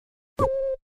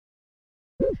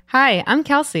Hi, I'm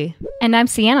Kelsey. And I'm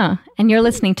Sienna, and you're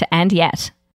listening to And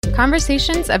Yet.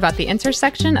 Conversations about the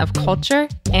intersection of culture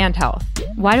and health.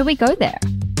 Why do we go there?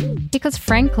 Because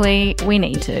frankly, we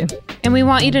need to. And we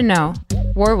want you to know,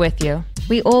 we're with you.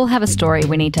 We all have a story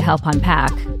we need to help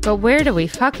unpack. But where do we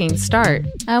fucking start?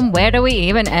 Where do we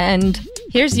even end?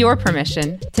 Here's your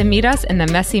permission to meet us in the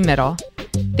messy middle.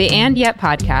 The And Yet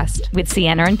podcast with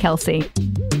Sienna and Kelsey.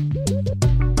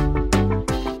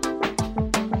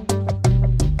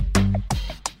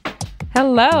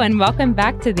 Hello, and welcome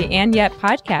back to the And Yet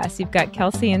podcast. You've got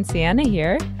Kelsey and Sienna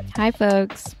here. Hi,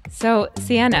 folks. So,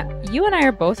 Sienna, you and I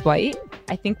are both white.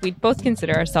 I think we both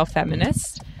consider ourselves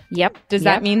feminists. Yep. Does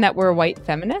that mean that we're white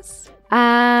feminists?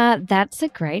 That's a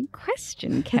great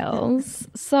question, Kels.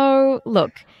 So,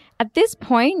 look, at this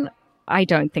point, I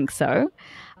don't think so.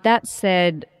 That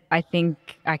said, I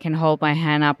think I can hold my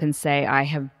hand up and say I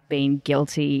have been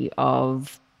guilty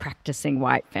of practicing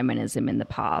white feminism in the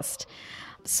past.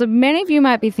 So many of you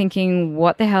might be thinking,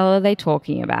 what the hell are they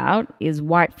talking about? Is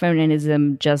white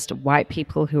feminism just white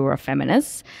people who are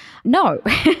feminists? No.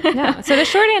 No. So the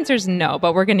short answer is no,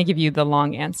 but we're going to give you the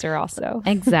long answer also.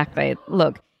 Exactly.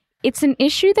 Look, it's an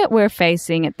issue that we're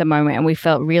facing at the moment, and we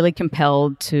felt really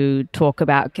compelled to talk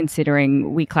about,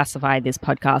 considering we classify this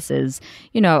podcast as,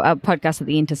 a podcast at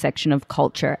the intersection of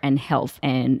culture and health,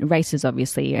 and race is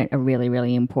obviously a really,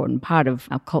 really important part of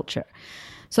our culture.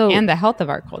 And the health of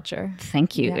our culture.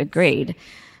 Thank you. Yes. Agreed.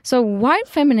 So white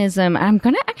feminism, I'm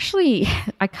going to actually,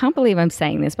 I can't believe I'm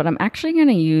saying this, but I'm actually going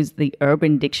to use the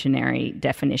Urban Dictionary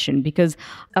definition, because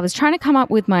I was trying to come up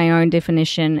with my own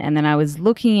definition, and then I was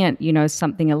looking at,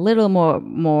 something a little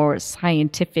more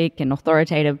scientific and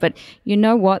authoritative. But you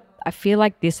know what? I feel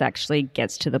like this actually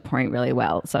gets to the point really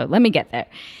well. So let me get there.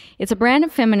 It's a brand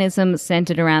of feminism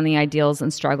centered around the ideals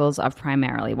and struggles of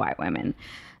primarily white women.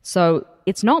 So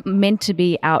it's not meant to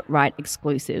be outright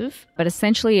exclusive, but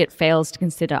essentially it fails to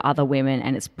consider other women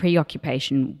and its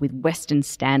preoccupation with Western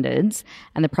standards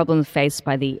and the problems faced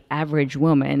by the average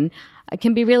woman. It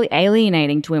can be really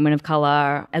alienating to women of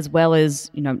color, as well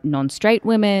as, non-straight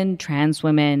women, trans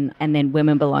women, and then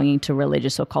women belonging to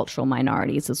religious or cultural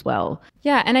minorities as well.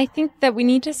 Yeah, and I think that we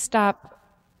need to stop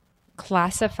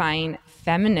classifying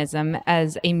feminism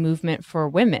as a movement for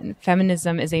women.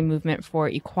 Feminism is a movement for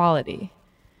equality.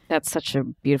 That's such a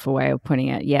beautiful way of putting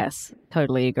it. Yes,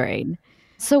 totally agreed.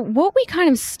 So what we kind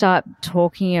of start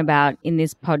talking about in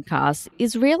this podcast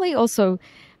is really also,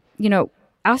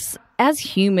 us as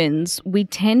humans, we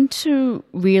tend to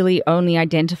really only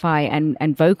identify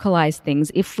and vocalize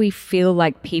things if we feel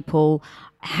like people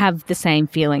have the same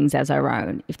feelings as our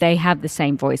own, if they have the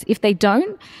same voice. If they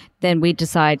don't, then we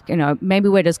decide, maybe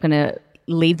we're just going to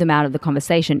leave them out of the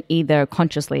conversation, either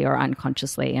consciously or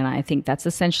unconsciously. And I think that's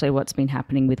essentially what's been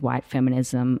happening with white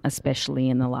feminism, especially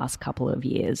in the last couple of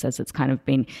years, as it's kind of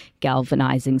been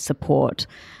galvanizing support.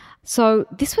 So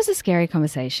this was a scary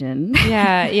conversation.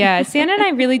 Yeah. Sienna and I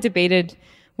really debated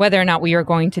whether or not we were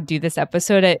going to do this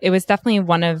episode. It was definitely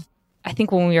one of, I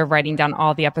think when we were writing down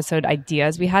all the episode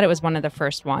ideas we had, it was one of the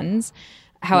first ones.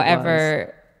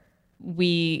 However,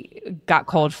 we got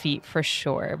cold feet for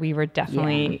sure. We were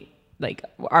definitely... Like,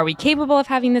 are we capable of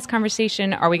having this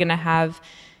conversation?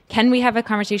 Can we have a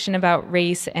conversation about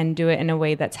race and do it in a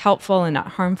way that's helpful and not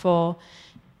harmful?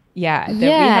 We had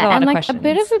a lot of questions. A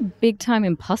bit of a big time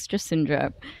imposter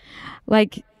syndrome.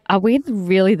 Like, are we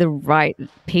really the right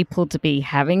people to be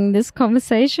having this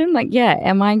conversation?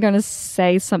 Am I going to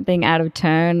say something out of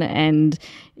turn and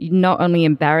not only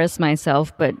embarrass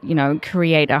myself, but,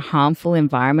 create a harmful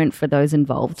environment for those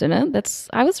involved in it?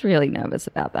 I was really nervous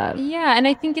about that. Yeah, and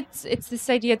I think it's this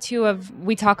idea too of,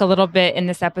 we talk a little bit in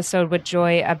this episode with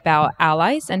Joy about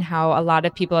allies and how a lot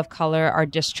of people of color are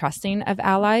distrusting of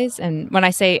allies. And when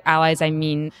I say allies, I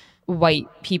mean white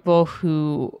people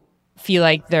who feel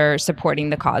like they're supporting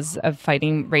the cause of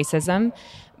fighting racism.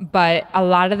 But a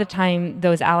lot of the time,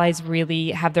 those allies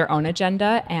really have their own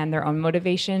agenda and their own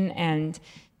motivation, and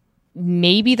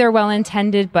maybe they're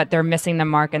well-intended, but they're missing the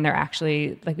mark, and they're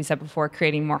actually, like we said before,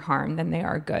 creating more harm than they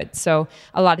are good. So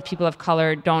a lot of people of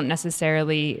color don't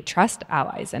necessarily trust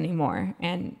allies anymore.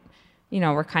 And,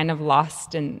 we're kind of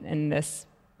lost in this,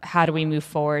 how do we move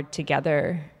forward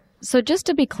together? So just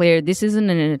to be clear, this isn't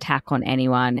an attack on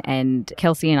anyone, and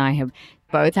Kelsey and I have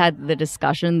both had the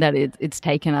discussion that it's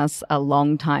taken us a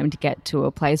long time to get to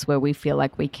a place where we feel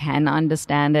like we can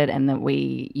understand it and that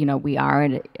we are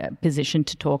in a position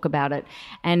to talk about it.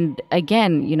 And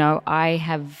again, I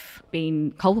have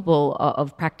been culpable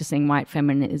of practicing white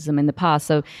feminism in the past.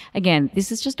 So again,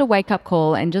 this is just a wake-up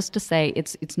call, and just to say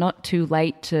it's not too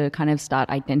late to kind of start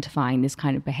identifying this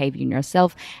kind of behavior in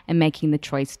yourself and making the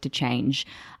choice to change.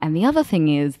 And the other thing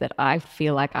is that I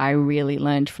feel like I really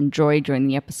learned from Joy during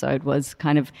the episode was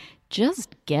kind of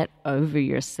just get over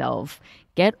yourself.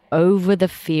 Get over the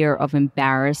fear of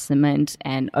embarrassment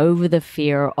and over the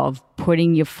fear of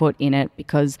putting your foot in it,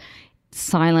 because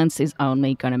silence is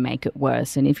only going to make it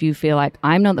worse. And if you feel like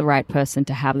I'm not the right person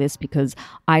to have this because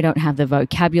I don't have the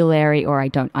vocabulary or I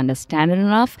don't understand it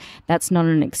enough, that's not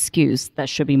an excuse. That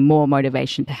should be more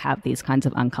motivation to have these kinds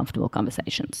of uncomfortable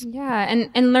conversations. Yeah,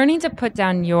 and learning to put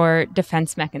down your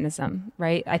defense mechanism,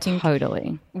 right? I think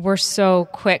totally. We're so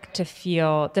quick to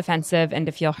feel defensive and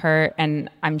to feel hurt, and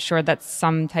I'm sure that's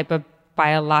some type of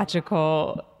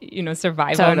biological,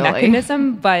 survival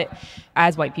mechanism. But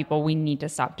as white people, we need to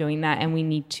stop doing that. And we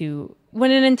need to,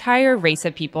 when an entire race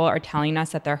of people are telling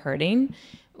us that they're hurting,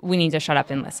 we need to shut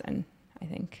up and listen, I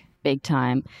think. Big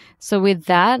time. So with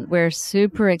that, we're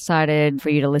super excited for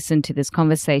you to listen to this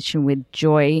conversation with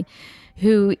Joy,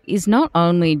 who is not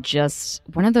only just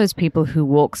one of those people who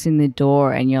walks in the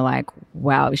door and you're like,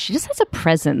 wow, she just has a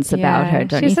presence about her,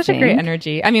 don't you think? She has such a great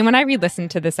energy. I mean, when I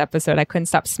re-listened to this episode, I couldn't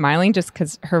stop smiling just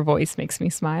because her voice makes me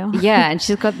smile. Yeah, and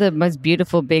she's got the most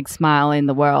beautiful big smile in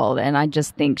the world. And I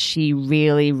just think she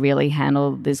really, really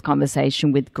handled this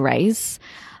conversation with grace.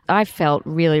 I felt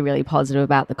really, really positive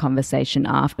about the conversation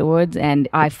afterwards, and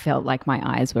I felt like my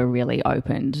eyes were really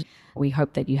opened. We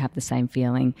hope that you have the same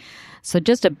feeling. So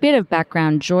just a bit of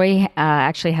background. Joy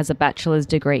actually has a bachelor's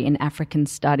degree in African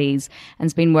studies and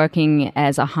has been working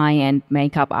as a high-end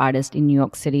makeup artist in New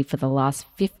York City for the last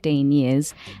 15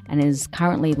 years and is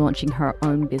currently launching her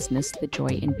own business, The Joy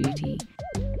in Beauty.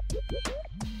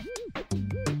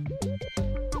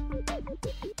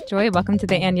 Joy, welcome to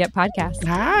the And Yet podcast.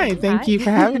 Hi, thank you for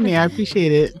having me. I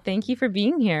appreciate it. Thank you for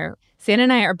being here. Santa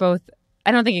and I are both,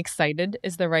 I don't think excited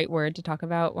is the right word to talk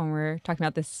about when we're talking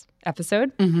about this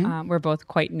episode. Mm-hmm. We're both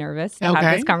quite nervous to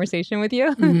have this conversation with you.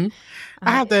 Mm-hmm.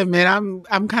 I have to admit, I'm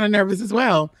kind of nervous as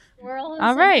well. We're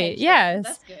all right. Yes.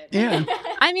 That's good. Yeah.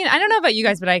 I mean, I don't know about you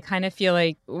guys, but I kind of feel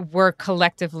like we're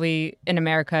collectively in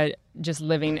America just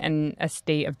living in a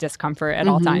state of discomfort at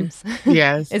all times.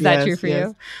 Yes. Is that true for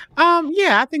you?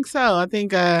 Yeah, I think so. I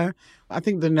think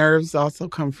the nerves also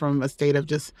come from a state of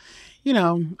just,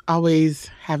 always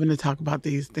having to talk about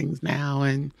these things now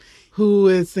and who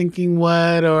is thinking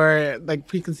what, or like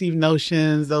preconceived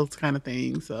notions, those kind of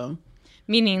things. So,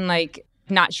 meaning like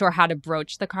not sure how to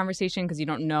broach the conversation because you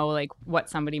don't know like what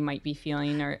somebody might be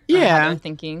feeling or how they're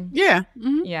thinking. Yeah.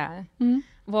 Mm-hmm. Yeah. Mm-hmm.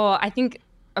 Well, I think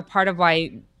a part of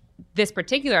why this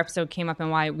particular episode came up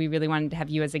and why we really wanted to have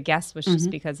you as a guest was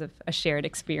just because of a shared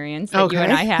experience that you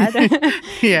and I had.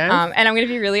 Yes. And I'm going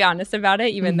to be really honest about it,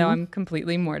 even though I'm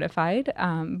completely mortified.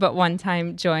 But one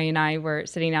time, Joy and I were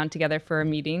sitting down together for a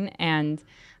meeting, and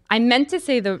I meant to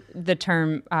say the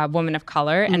term woman of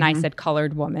color, and I said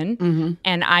colored woman.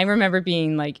 And I remember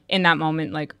being like, in that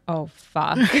moment, like, oh,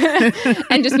 fuck.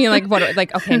 And just being like, what?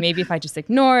 Like, okay, maybe if I just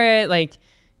ignore it, like,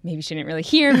 maybe she didn't really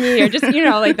hear me, or just,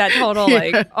 like that total,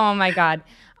 like, oh my God.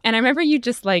 And I remember you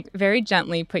just like very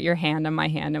gently put your hand on my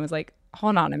hand and was like,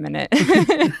 hold on a minute.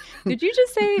 Did you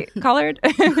just say colored?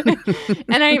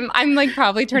 And I'm like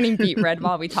probably turning beet red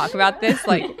while we talk about this,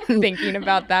 like thinking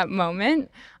about that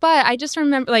moment. But I just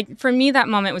remember, like, for me, that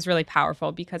moment was really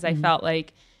powerful because I felt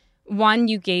like, one,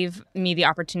 you gave me the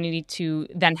opportunity to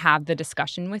then have the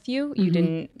discussion with you. You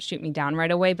didn't shoot me down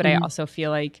right away, but I also feel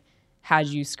like had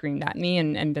you screamed at me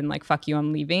and been like, fuck you,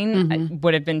 I'm leaving, I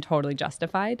would have been totally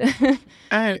justified.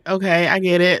 Okay, I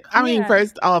get it. I mean,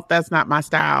 first off, that's not my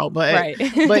style, but, right.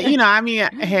 But,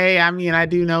 I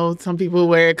do know some people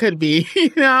where it could be,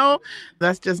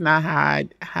 that's just not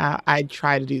how I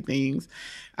try to do things.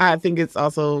 I think it's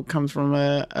also comes from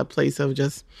a place of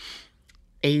just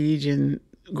age and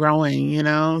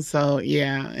growing, so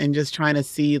yeah, and just trying to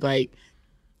see like,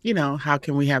 how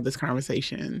can we have this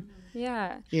conversation?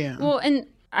 Yeah. Yeah. Well, and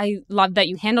I love that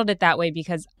you handled it that way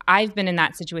because I've been in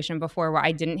that situation before where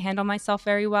I didn't handle myself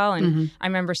very well. And I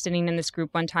remember sitting in this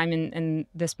group one time and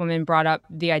this woman brought up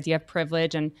the idea of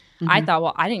privilege. And I thought,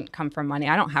 well, I didn't come from money.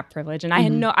 I don't have privilege. And I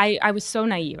had I was so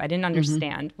naive. I didn't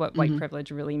understand what white privilege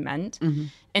really meant.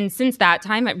 And since that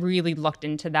time, I really looked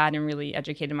into that and really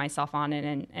educated myself on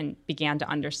it and began to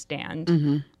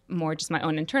understand more just my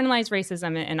own internalized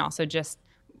racism and also just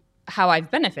how I've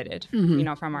benefited,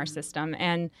 from our system.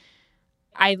 And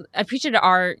I appreciated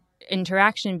our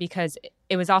interaction because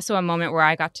it was also a moment where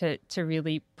I got to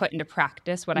really put into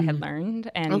practice what I had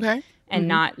learned and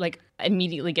not like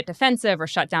immediately get defensive or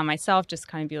shut down myself, just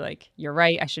kind of be like, you're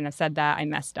right, I shouldn't have said that, I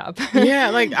messed up. Yeah,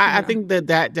 like I think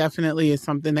that definitely is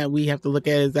something that we have to look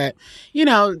at, is that, you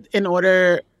know, in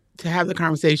order to have the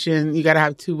conversation, you got to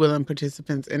have two willing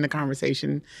participants in the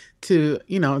conversation to,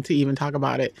 you know, to even talk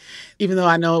about it. Even though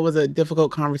I know it was a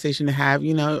difficult conversation to have,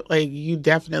 you know, like you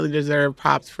definitely deserve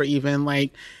props for even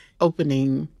like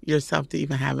opening yourself to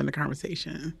even having the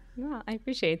conversation. No, I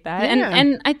appreciate that. Yeah.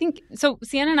 And I think, so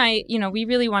Sienna and I, you know, we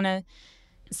really want to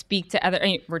speak to other, I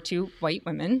mean, we're two white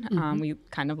women. We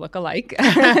kind of look alike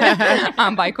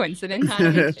by coincidence. Kind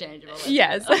of interchangeable.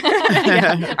 Yes.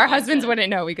 Yeah. Our husbands wouldn't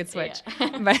know, we could switch.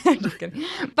 Yeah. But just kidding.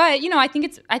 But, you know, I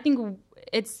think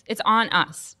it's on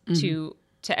us to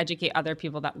educate other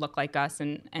people that look like us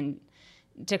and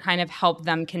to kind of help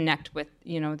them connect with,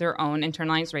 you know, their own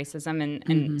internalized racism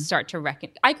and start to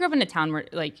I grew up in a town where,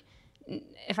 like,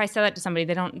 if I say that to somebody,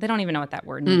 they don't even know what that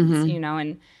word means, you know,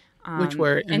 and which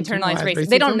word? Internalized racism.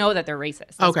 They don't know that they're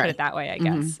racist. Let's put it that way, I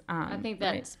guess. I think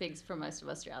that speaks for most of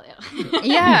Australia.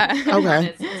 Yeah.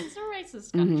 Okay. It's a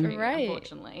racist country, right.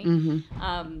 Unfortunately.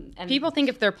 And people think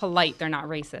if they're polite, they're not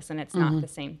racist, and it's not the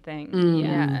same thing.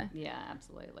 Yeah. Yeah,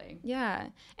 absolutely. Yeah.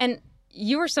 And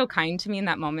you were so kind to me in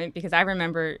that moment, because I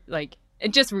remember, like,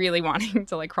 just really wanting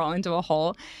to, like, crawl into a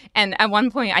hole. And at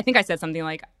one point, I think I said something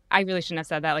like, I really shouldn't have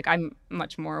said that. Like, I'm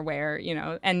much more aware, you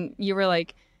know. And you were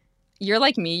like, you're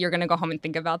like me, you're going to go home and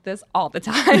think about this all the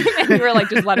time. And you were like,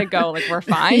 just let it go. Like, we're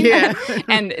fine. Yeah.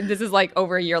 And this is like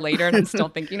over a year later and I'm still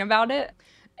thinking about it.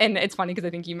 And it's funny because I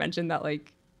think you mentioned that,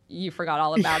 like, you forgot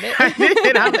all about it. I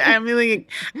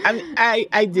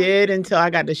did until I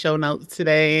got the show notes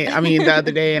the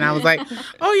other day, and I was like,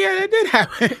 oh yeah, that did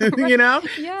happen, you know?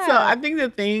 Yeah. So I think the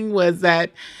thing was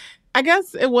that, I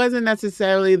guess it wasn't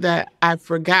necessarily that I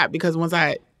forgot, because once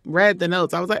I read the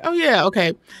notes, I was like, oh yeah,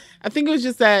 okay. I think it was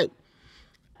just that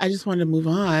I just wanted to move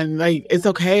on. Like, it's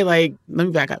okay. Like, let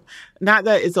me back up. Not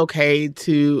that it's okay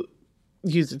to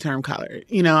use the term color.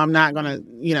 You know, I'm not going to,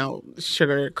 you know,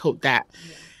 sugarcoat that.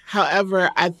 Yeah. However,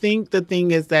 I think the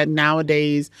thing is that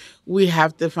nowadays we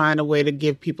have to find a way to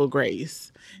give people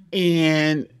grace.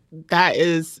 And that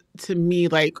is, to me,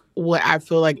 like, what I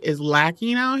feel like is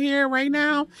lacking out here right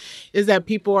now, is that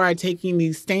people are taking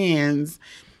these stands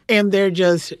and they're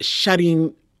just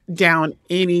shutting down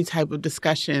any type of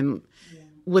discussion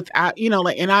without, you know,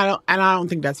 like, and I don't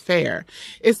think that's fair.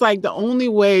 It's like the only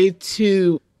way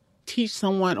to teach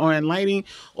someone or enlighten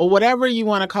or whatever you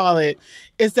want to call it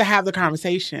is to have the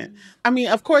conversation. I mean,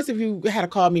 of course, if you had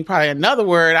called me probably another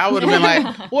word, I would have been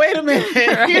like, wait a minute,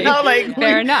 right. You know, like,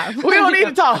 fair enough. We don't need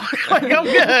to talk. Like, I'm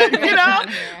good, you know?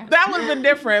 That would have been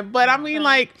different. But I mean,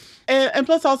 like, and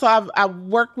plus also I've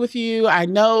worked with you. I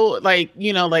know, like,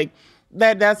 you know, like,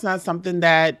 that's not something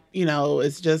that, you know,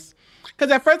 is just, because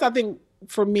at first I think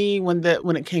for me, when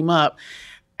it came up,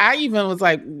 I even was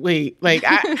like, wait, like,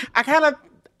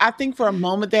 I think for a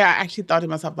moment there, I actually thought to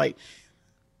myself, like,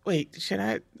 wait, should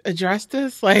I address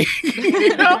this? Like,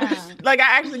 you know, like,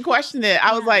 I actually questioned it.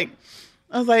 I was like,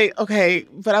 okay,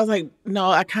 but I was like, no,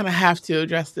 I kind of have to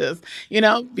address this, you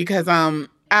know, because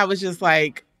I was just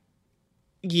like,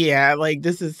 yeah, like,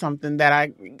 this is something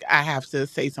that I have to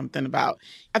say something about.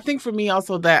 I think for me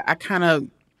also that I kind of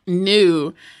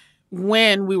knew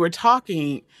when we were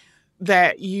talking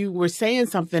that you were saying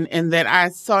something, and that I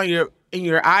saw in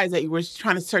your eyes that you were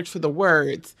trying to search for the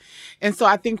words. And so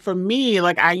I think for me,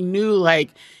 like, I knew,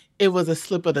 like, it was a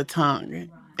slip of the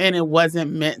tongue and it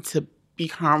wasn't meant to be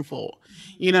harmful.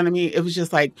 You know what I mean? It was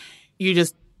just like, you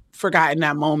just forgot in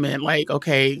that moment, like,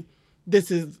 okay,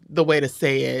 this is the way to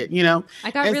say it, you know?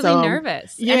 I got really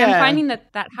nervous. Yeah. And I'm finding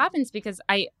that happens because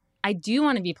I do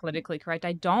want to be politically correct.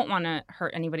 I don't want to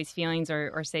hurt anybody's feelings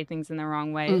or say things in the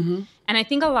wrong way. Mm-hmm. And I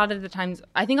think a lot of the times,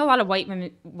 a lot of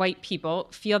white people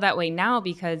feel that way now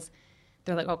because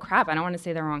they're like, oh crap, I don't want to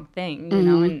say the wrong thing, you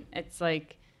know? And it's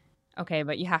like, okay,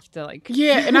 but you have to, like.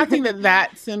 Yeah, and I think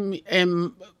that's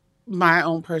in my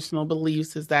own personal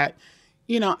beliefs, is that,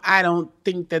 you know, I don't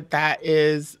think that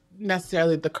is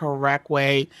necessarily the correct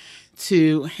way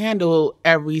to handle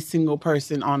every single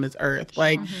person on this earth.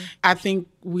 Like, I think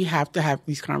we have to have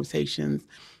these conversations.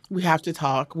 We have to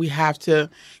talk. We have to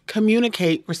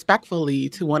communicate respectfully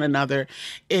to one another.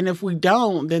 And if we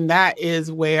don't, then that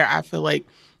is where I feel like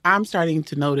I'm starting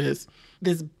to notice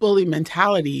this bully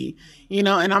mentality, you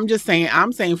know, and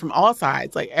I'm saying from all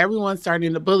sides, like, everyone's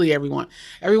starting to bully everyone.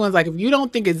 Everyone's like, if you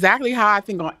don't think exactly how I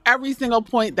think on every single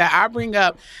point that I bring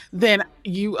up, then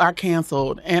you are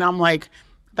canceled. And I'm like,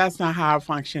 That's not how I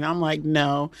function. I'm like,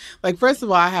 no. Like, first of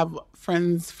all, I have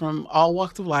friends from all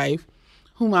walks of life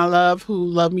whom I love, who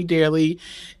love me dearly.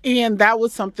 And that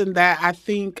was something that I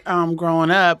think growing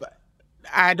up,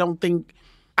 I don't think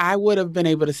I would have been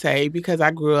able to say because I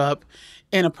grew up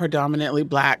in a predominantly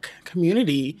Black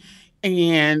community.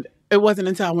 And it wasn't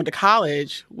until I went to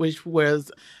college, which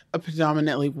was a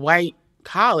predominantly white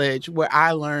college, where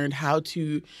I learned how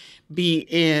to be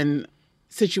in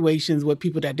situations with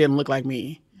people that didn't look like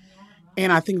me.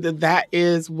 And I think that that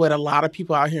is what a lot of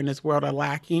people out here in this world are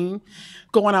lacking,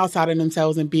 going outside of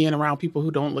themselves and being around people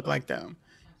who don't look like them,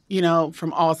 you know,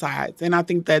 from all sides. And I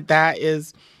think that that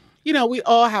is, you know, we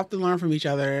all have to learn from each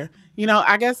other. You know,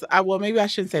 I guess, well, maybe I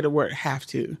shouldn't say the word have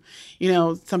to. You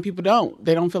know, some people don't.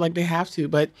 They don't feel like they have to.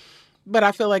 But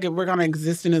I feel like if we're going to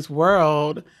exist in this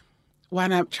world, why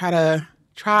not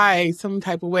try some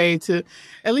type of way to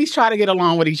at least try to get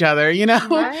along with each other, you know?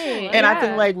 Right, and I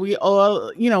think like we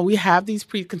all, you know, we have these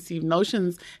preconceived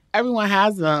notions. Everyone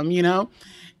has them, you know?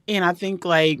 And I think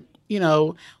like, you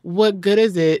know, what good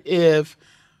is it if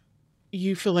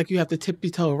you feel like you have to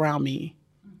tippy-toe around me?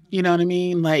 You know what I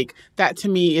mean? Like that to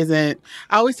me isn't,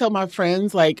 I always tell my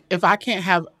friends, like if I can't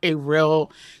have a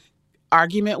real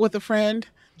argument with a friend,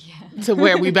 to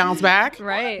where we bounce back,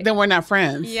 right, then we're not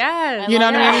friends. Yes. You know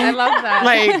what I mean? I love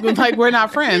that. Like we're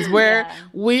not friends.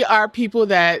 We are people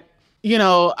that, you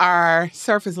know, are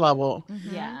surface level.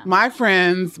 Yeah. My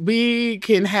friends, we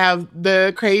can have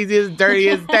the craziest,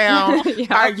 dirtiest down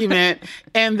argument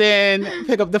and then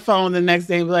pick up the phone the next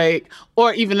day and be like,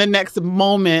 or even the next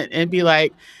moment and be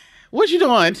like, what you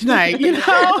doing tonight? You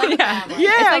know?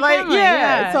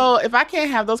 Yeah. So if I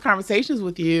can't have those conversations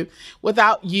with you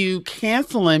without you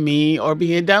canceling me or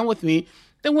being done with me,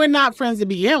 then we're not friends to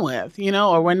begin with, you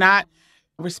know, or we're not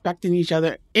respecting each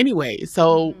other anyway.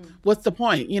 So what's the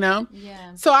point, you know?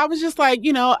 Yeah. So I was just like,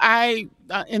 you know,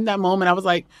 in that moment, I was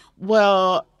like,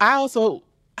 well, I also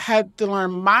had to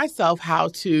learn myself how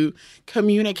to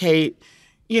communicate,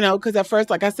 you know, because at first,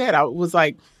 like I said, I was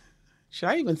like, should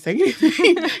I even say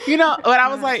anything? You know, but I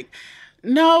was like,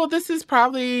 no, this is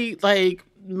probably like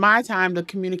my time to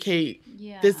communicate.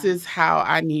 Yeah. This is how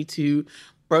I need to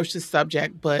broach the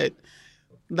subject, but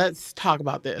let's talk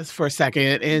about this for a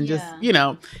second and just, you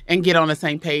know, and get on the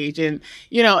same page. And,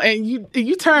 you know, and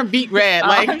you turn beet red.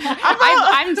 Like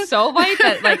I'm so white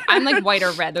that like, I'm like white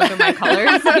or red. Those are my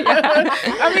colors.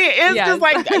 I mean, it's just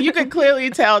like, you could clearly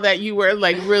tell that you were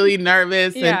like really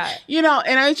nervous and, you know,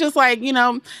 and it's just like, you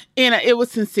know, and it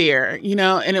was sincere, you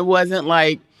know, and it wasn't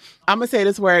like, I'm going to say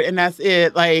this word and that's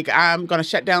it. Like, I'm going to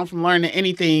shut down from learning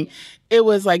anything. It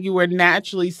was like you were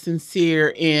naturally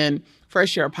sincere in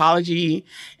first your apology,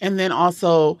 and then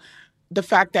also the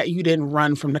fact that you didn't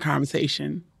run from the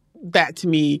conversation. That to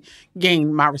me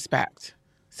gained my respect.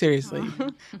 Seriously.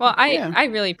 Well, I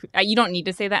really, you don't need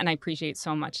to say that, and I appreciate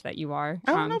so much that you are.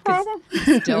 No problem.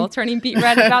 Still turning beet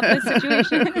red about this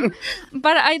situation.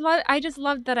 But I just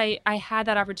loved that I had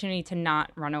that opportunity to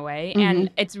not run away,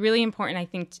 and it's really important, I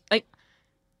think, like,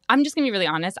 I'm just going to be really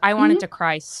honest. I wanted to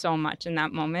cry so much in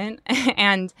that moment.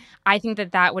 And I think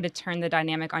that that would have turned the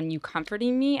dynamic on you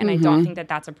comforting me. And I don't think that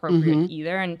that's appropriate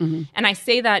either. And and I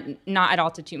say that not at all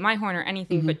to toot my horn or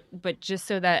anything, but just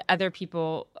so that other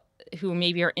people who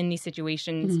maybe are in these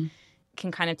situations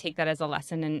can kind of take that as a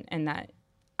lesson and that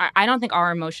I don't think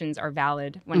our emotions are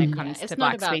valid when it comes to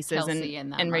Black spaces and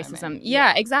racism. Moment.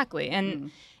 Yeah, exactly.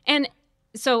 And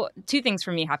so 2 things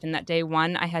for me happened that day.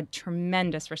 One, I had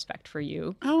tremendous respect for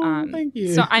you. Oh, thank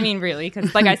you. So, I mean, really,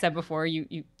 because like I said before,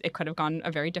 it could have gone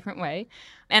a very different way.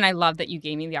 And I love that you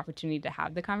gave me the opportunity to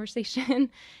have the conversation.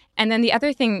 And then the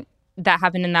other thing that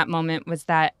happened in that moment was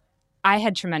that I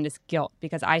had tremendous guilt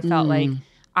because I felt like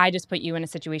I just put you in a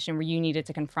situation where you needed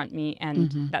to confront me.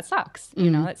 And that sucks.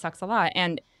 You know, it sucks a lot.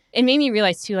 And it made me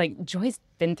realize, too, like, Joy's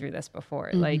been through this before.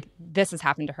 Like, this has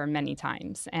happened to her many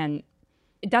times. And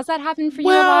does that happen for you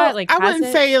a lot? Like, I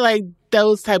wouldn't say like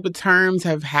those type of terms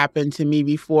have happened to me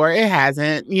before. It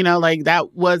hasn't. You know, like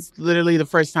that was literally the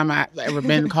first time I've ever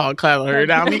been called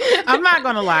colored. I mean, I'm not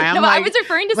gonna lie. I was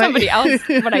referring to somebody else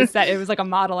when I said it was like a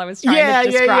model. I was trying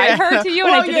to describe her to you,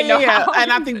 and I didn't know how.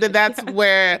 And I think that that's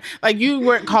where, like, you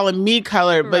weren't calling me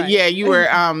colored, but you were.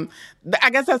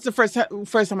 I guess that's the first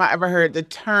time I ever heard the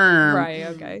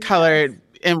term colored.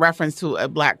 In reference to a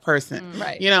Black person,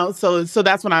 right? You know, so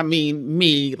that's what I mean.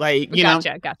 Me, like, you know.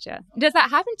 Gotcha. Does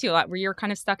that happen to you a lot? Where you're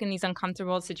kind of stuck in these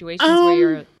uncomfortable situations where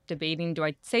you're debating: do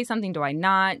I say something? Do I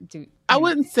not? I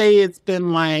wouldn't say it's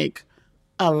been like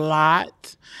a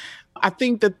lot. I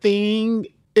think the thing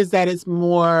is that it's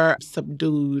more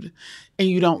subdued and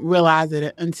you don't realize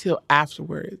it until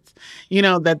afterwards.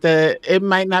 That it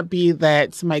might not be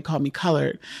that somebody called me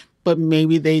colored, but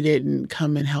maybe they didn't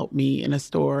come and help me in a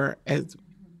store as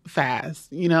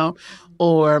fast,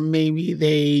 or maybe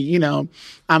they,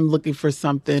 I'm looking for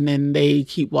something and they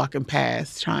keep walking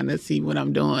past trying to see what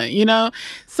I'm doing,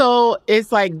 So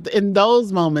it's like in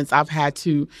those moments I've had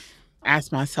to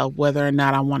ask myself whether or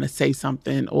not I want to say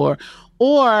something or,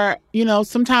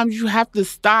 sometimes you have to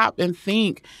stop and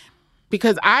think,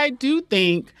 because I do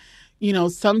think,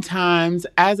 sometimes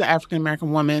as an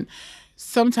African-American woman,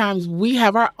 sometimes we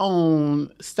have our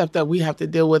own stuff that we have to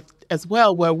deal with as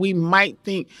well, where we might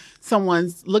think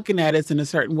someone's looking at us in a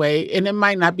certain way, and it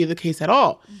might not be the case at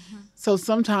all. Mm-hmm. So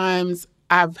sometimes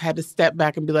I've had to step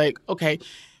back and be like, okay,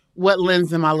 what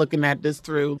lens am I looking at this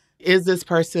through? Is this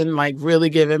person like really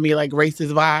giving me like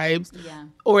racist vibes? Yeah.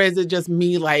 Or is it just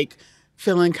me like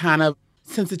feeling kind of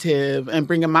sensitive and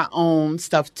bringing my own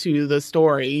stuff to the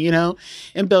story,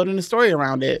 and building a story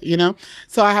around it,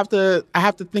 So I have to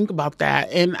think about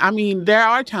that. And I mean, there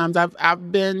are times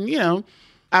I've been,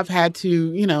 I've had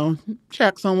to,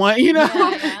 check someone, and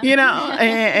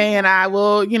I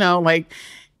will, like,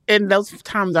 and those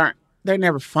times they're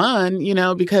never fun,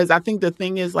 because I think the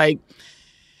thing is like,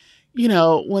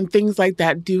 when things like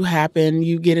that do happen,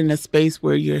 you get in a space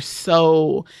where you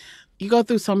go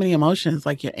through so many emotions,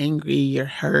 like you're angry, you're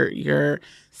hurt, you're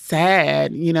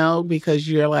sad, because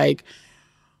you're like,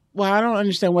 well, I don't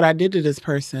understand what I did to this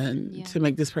person to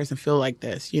make this person feel like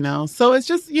this, So it's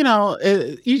just,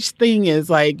 each thing is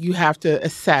like you have to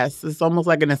assess. It's almost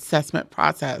like an assessment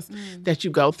process that you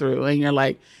go through. And you're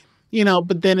like,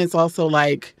 but then it's also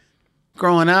like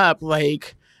growing up,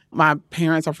 like my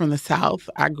parents are from the South.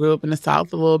 I grew up in the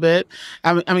South a little bit.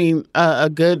 I mean, a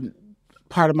good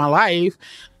part of my life.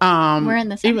 Where in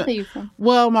the South are you from?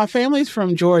 Well, my family's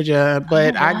from Georgia,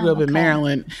 but I grew up in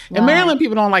Maryland. In Maryland,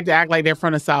 people don't like to act like they're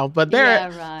from the South, but they're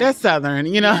Southern,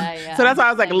 So that's why I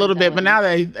was like a little bit. But now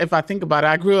that if I think about it,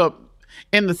 I grew up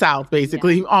in the South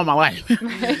basically all my life. But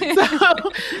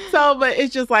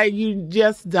it's just like you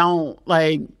just don't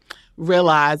like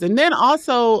realize. And then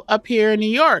also up here in New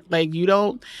York, like you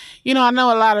don't, I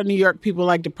know a lot of New York people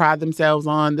like to pride themselves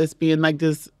on this being like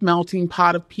this melting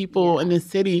pot of people in this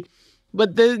city.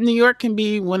 But New York can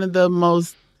be one of the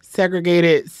most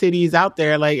segregated cities out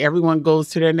there. Like everyone goes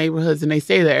to their neighborhoods and they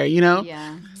stay there,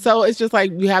 Yeah. So it's just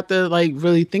like you have to like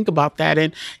really think about that.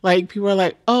 And like people are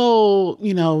like, oh,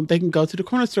 they can go to the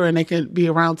corner store and they can be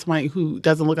around somebody who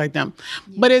doesn't look like them.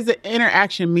 Yeah. But is the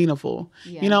interaction meaningful?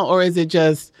 Or is it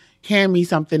just hand me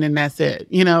something and that's it,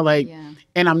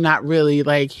 and I'm not really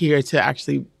like here to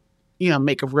actually,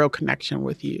 make a real connection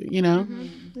with you,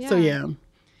 Mm-hmm. Yeah. So, yeah.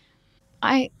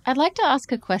 I'd like to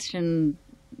ask a question.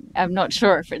 I'm not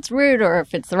sure if it's rude or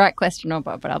if it's the right question or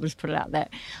not, but I'll just put it out there.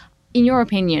 In your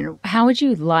opinion, how would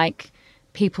you like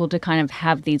people to kind of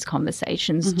have these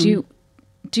conversations? Mm-hmm.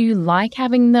 Do you like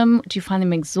having them? Do you find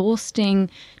them exhausting?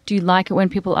 Do you like it when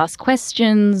people ask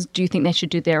questions? Do you think they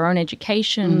should do their own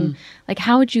education? Like,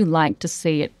 how would you like to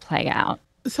see it play out?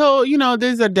 So,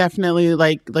 these are definitely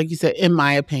like you said, in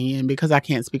my opinion, because I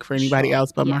can't speak for anybody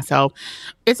else but myself.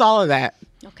 It's all of that.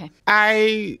 Okay.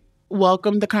 I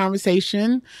welcome the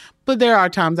conversation, but there are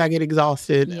times I get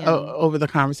exhausted over the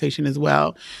conversation as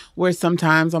well, where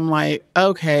sometimes I'm like,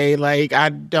 okay, like I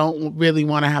don't really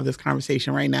want to have this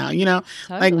conversation right now. Totally.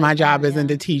 Like my job isn't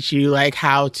to teach you like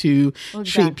how to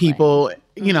treat people,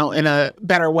 in a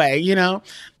better way,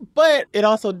 but it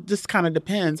also just kind of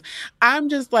depends. I'm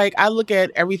just like, I look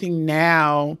at everything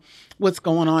now, what's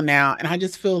going on now, and I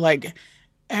just feel like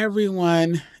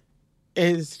everyone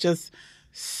is just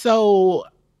so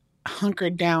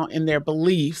hunkered down in their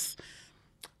beliefs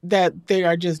that they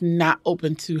are just not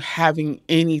open to having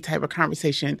any type of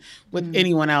conversation with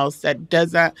anyone else that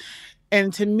does that.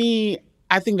 And to me,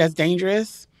 I think that's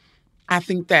dangerous. I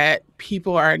think that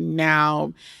people are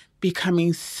now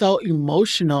becoming so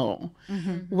emotional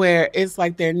where it's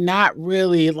like they're not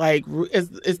really like,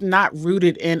 it's not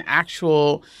rooted in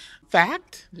actual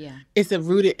fact. Yeah. It's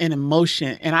rooted in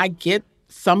emotion. And I get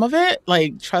some of it.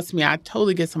 Like, trust me, I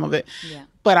totally get some of it. Yeah.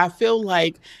 But I feel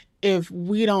like if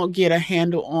we don't get a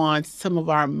handle on some of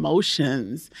our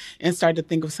emotions and start to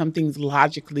think of some things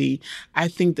logically, I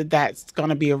think that that's going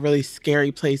to be a really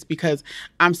scary place, because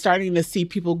I'm starting to see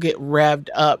people get revved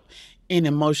up in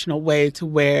an emotional way to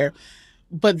where,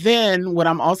 but then what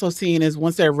I'm also seeing is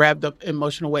once they're revved up in an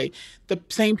emotional way, the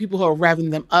same people who are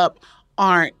revving them up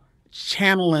aren't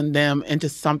channeling them into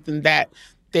something that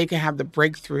they can have the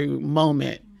breakthrough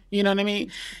moment You know what I mean?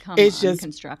 Become It's just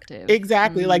unconstructive.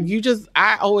 exactly like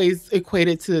I always equate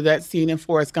it to that scene in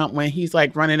Forrest Gump when he's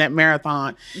like running that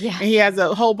marathon. Yeah. And he has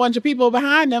a whole bunch of people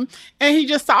behind him and he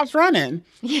just stops running.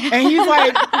 Yeah. And he's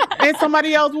like, and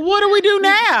somebody else, what do we do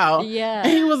now? Yeah.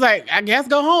 And he was like, I guess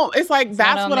go home. It's like,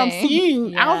 that's what I'm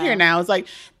seeing out here now. It's like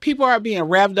people are being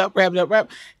revved up,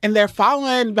 and they're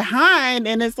following behind.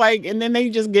 And it's like, and then they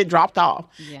just get dropped off.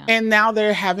 Yeah. And now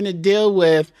they're having to deal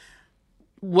with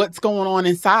what's going on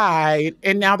inside,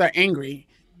 and now they're angry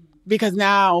because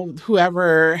now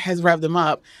whoever has revved them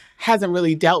up hasn't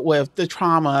really dealt with the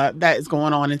trauma that is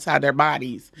going on inside their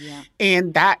bodies. Yeah.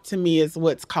 And that to me is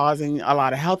what's causing a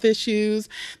lot of health issues.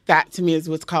 That to me is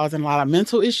what's causing a lot of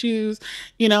mental issues,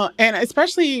 you know, and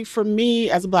especially for me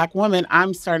as a Black woman,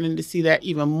 I'm starting to see that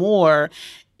even more.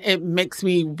 It makes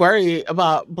me worry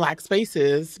about Black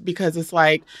spaces because it's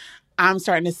like, I'm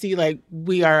starting to see like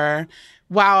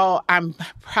while I'm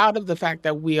proud of the fact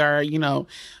that we are, you know,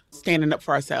 standing up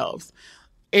for ourselves,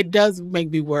 it does make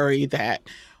me worry that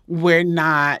we're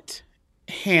not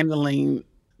handling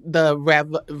the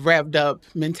revved up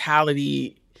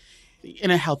mentality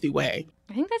in a healthy way.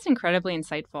 I think that's incredibly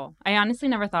insightful. I honestly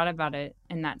never thought about it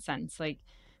in that sense. Like,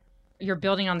 you're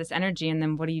building on this energy, and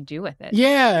then what do you do with it?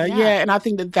 Yeah. And I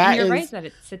think that and you're right that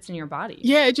it sits in your body.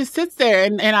 Yeah, it just sits there.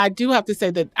 And I do have to say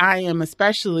that I am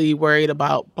especially worried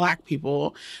about Black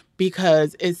people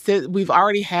because we've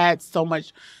already had so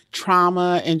much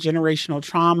trauma and generational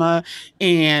trauma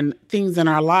and things in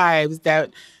our lives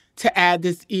that to add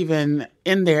this even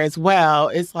in there as well,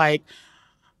 it's like,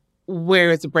 where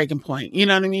is the breaking point? You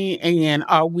know what I mean? And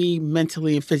are we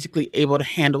mentally and physically able to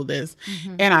handle this?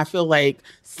 Mm-hmm. And I feel like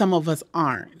some of us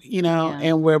aren't, you know,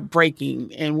 and we're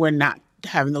breaking and we're not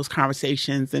having those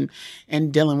conversations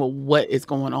and dealing with what is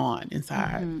going on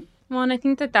inside. Mm-hmm. Well, and I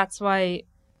think that's why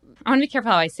I want to be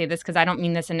careful how I say this because I don't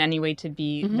mean this in any way to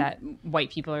be that white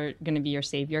people are going to be your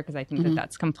savior because I think that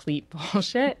that's complete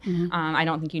bullshit. I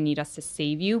don't think you need us to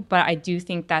save you, but I do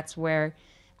think that's where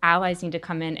allies need to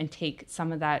come in and take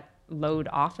some of that load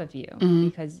off of you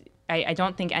because I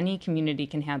don't think any community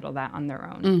can handle that on their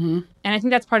own. And I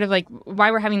think that's part of like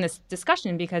why we're having this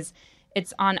discussion because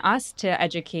it's on us to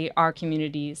educate our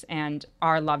communities and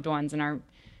our loved ones and our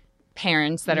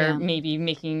parents that are maybe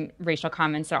making racial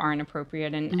comments that aren't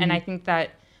appropriate. And I think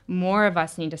that more of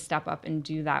us need to step up and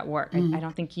do that work. I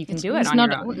don't think you can do it on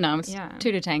your own. No, it's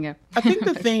two to tango. I think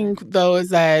the thing, though, is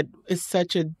that it's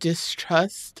such a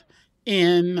distrust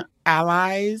in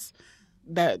allies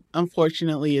that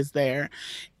unfortunately is there.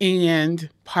 And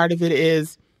part of it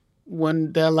is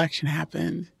when the election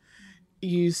happened,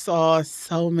 you saw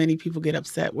so many people get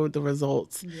upset with the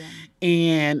results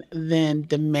and then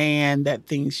demand that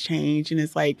things change. And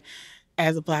it's like,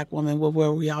 as a Black woman, well, where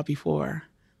were we all before?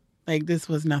 Like, this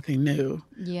was nothing new.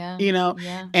 Yeah. You know?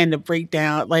 Yeah. And the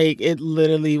breakdown, like, it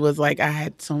literally was like, I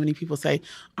had so many people say,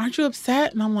 aren't you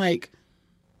upset? And I'm like,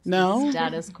 no.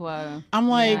 Status quo. I'm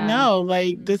like, no,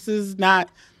 like, this is not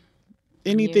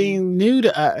anything new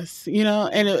to us, you know?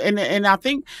 And I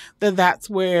think that that's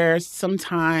where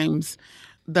sometimes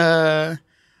the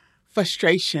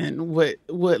frustration would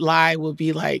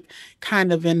be like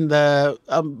kind of in the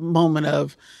moment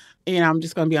of, you know, I'm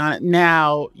just going to be honest,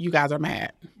 now you guys are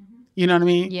mad. You know what I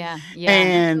mean? Yeah.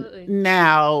 And absolutely.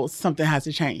 Now something has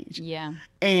to change. Yeah.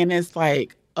 And it's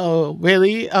like, oh,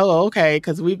 really? Oh, okay.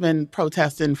 Because we've been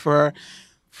protesting for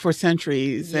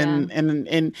centuries,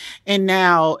 and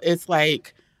now it's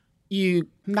like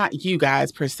not you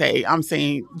guys per se. I'm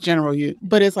saying general you,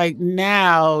 but it's like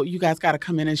now you guys got to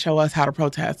come in and show us how to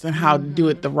protest and how to do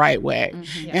it the right way,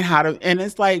 and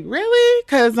it's like really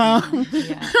because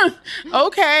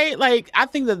okay, like I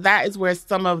think that is where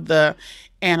some of the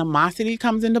animosity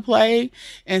comes into play,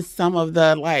 and some of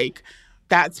the like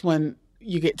that's when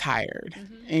you get tired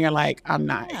and you're like, I'm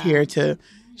not here to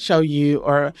show you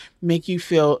or make you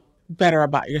feel better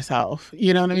about yourself.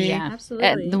 You know what I mean? Yeah,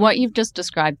 absolutely. What you've just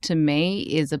described to me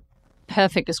is a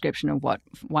perfect description of what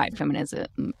white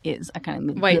feminism is. I kind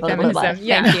of white feminism.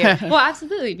 Yeah. Well,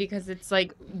 absolutely, because it's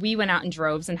like we went out in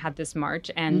droves and had this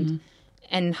march, and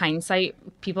in hindsight,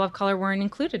 people of color weren't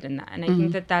included in that, and I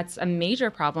think that that's a major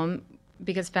problem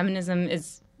because feminism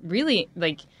is really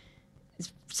like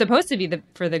supposed to be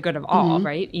for the good of all,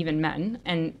 right? Even men.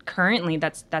 And currently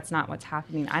that's not what's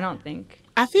happening, I don't think.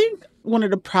 I think one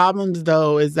of the problems,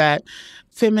 though, is that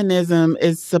feminism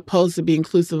is supposed to be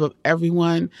inclusive of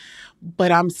everyone,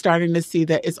 but I'm starting to see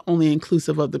that it's only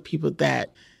inclusive of the people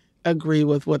that agree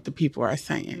with what the people are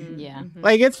saying. Yeah.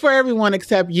 Like, it's for everyone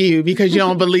except you because you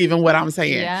don't believe in what I'm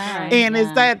saying. Yeah. And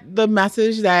is that the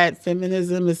message that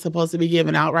feminism is supposed to be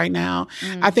giving out right now?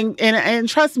 I think, and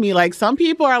trust me, like, some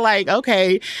people are like,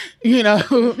 okay, you know,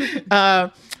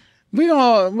 we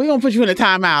gonna put you in a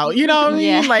timeout. You know what I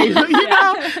mean? Yeah. Like, you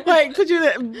know, like, could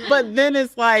you? But then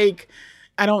it's like,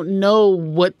 I don't know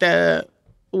what the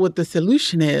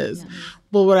solution is.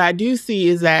 But what I do see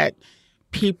is that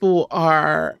people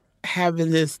are having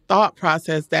this thought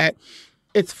process that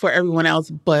it's for everyone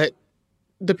else but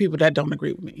the people that don't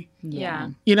agree with me. Yeah.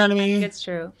 You know what I mean? It's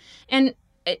true. And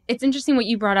it's interesting what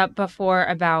you brought up before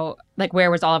about, like,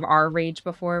 where was all of our rage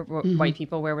before? White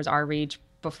people, where was our rage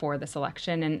before this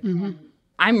election? And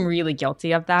I'm really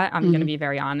guilty of that. I'm going to be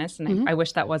very honest, and I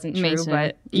wish that wasn't Me true, too.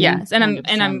 but yes. And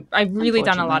I've really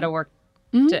done a lot unfortunately. of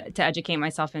work to educate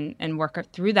myself and work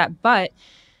through that. But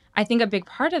I think a big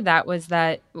part of that was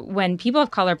that when people of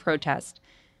color protest,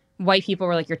 white people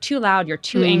were like, you're too loud, you're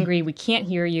too angry, we can't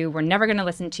hear you, we're never going to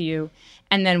listen to you.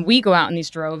 And then we go out in these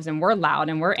droves and we're loud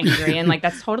and we're angry and like,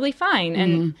 that's totally fine.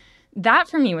 And that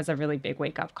for me was a really big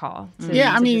wake up call.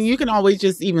 I mean, you can always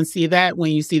just even see that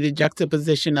when you see the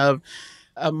juxtaposition of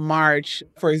a march,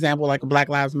 for example, like a Black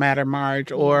Lives Matter march,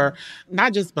 or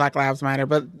not just Black Lives Matter,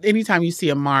 but anytime you see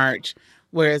a march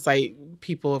where it's like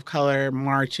people of color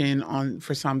marching on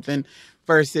for something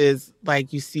versus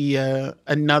like you see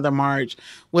another march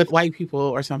with white people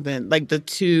or something, like the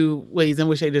two ways in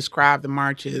which they describe the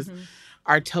marches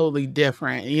are totally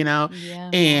different, you know?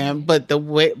 Yeah. But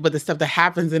the stuff that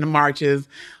happens in the marches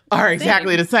are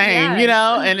exactly the same, you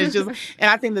know? And it's just,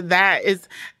 and I think that is,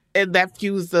 and that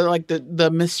fuels the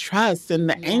mistrust and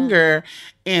the anger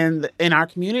in our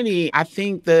community. I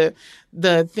think the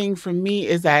thing for me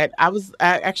is that I was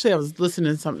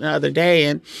listening to something the other day,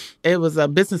 and it was a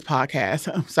business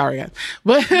podcast. I'm sorry, guys,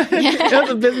 but it was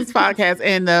a business podcast,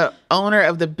 and the owner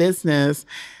of the business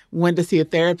went to see a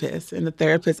therapist, and the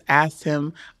therapist asked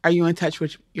him, "Are you in touch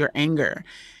with your anger?"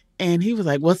 And he was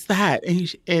like, "What's that?"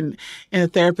 And the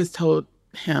therapist told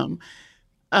him,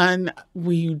 and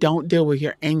when you don't deal with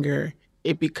your anger,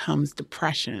 it becomes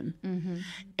depression.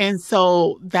 And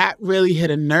so that really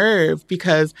hit a nerve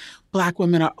because Black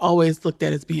women are always looked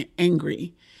at as being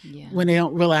angry when they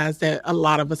don't realize that a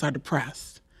lot of us are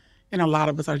depressed and a lot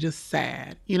of us are just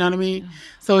sad. You know what I mean?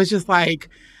 So it's just like,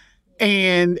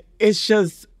 and it's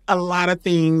just a lot of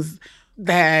things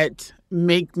that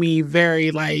make me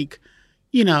very like,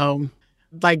 you know,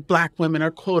 like Black women are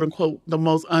quote unquote the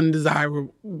most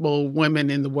undesirable women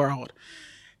in the world.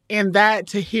 And that,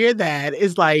 to hear that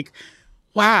is like,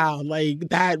 wow, like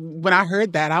that, when I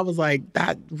heard that, I was like,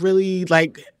 that really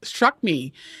like struck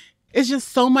me. It's just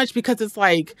so much because it's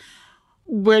like,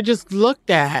 we're just looked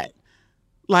at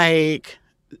like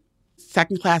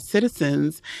second-class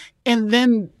citizens. And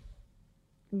then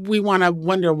we want to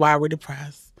wonder why we're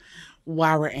depressed,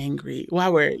 why we're angry, why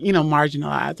we're, you know,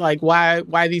 marginalized, like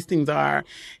why these things are.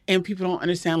 And people don't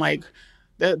understand like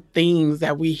the things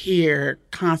that we hear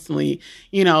constantly,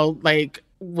 you know, like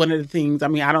one of the things, I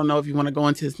mean, I don't know if you want to go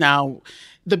into this now,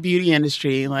 the beauty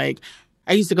industry. Like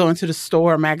I used to go into the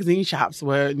store magazine shops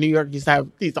where New York used to have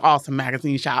these awesome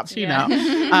magazine shops, you know.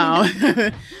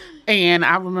 And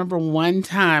I remember one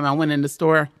time I went in the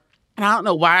store and I don't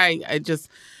know why it just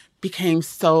became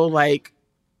so like,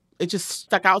 it just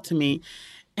stuck out to me.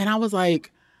 And I was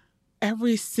like,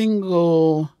 every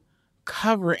single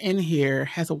cover in here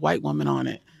has a white woman on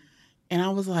it. And I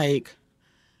was like,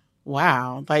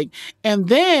 wow. Like, and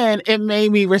then it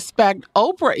made me respect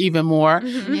Oprah even more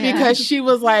because she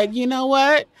was like, you know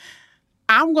what?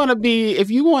 I'm going to be, if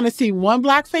you want to see one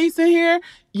Black face in here,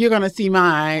 you're going to see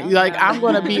mine. Like, I'm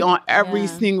going to be on every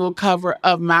single cover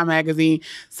of my magazine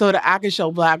so that I can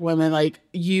show Black women, like,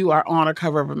 you are on a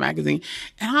cover of a magazine.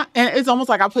 And it's almost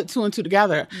like I put two and two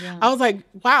together. I was like,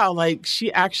 wow, like,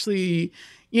 she actually,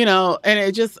 you know, and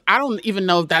it just, I don't even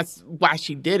know if that's why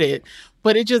she did it,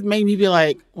 but it just made me be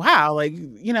like, wow, like,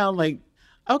 you know, like,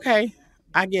 okay,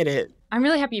 I get it. I'm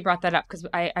really happy you brought that up because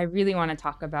I really want to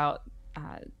talk about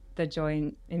the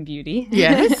joy in beauty.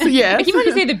 Yes, yes. I keep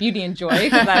wanting to say the beauty and joy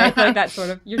because I feel like that's sort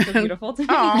of, you're so beautiful to me.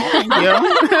 Oh, thank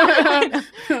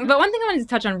you. But one thing I wanted to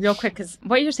touch on real quick, because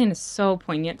what you're saying is so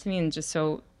poignant to me and just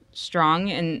so strong,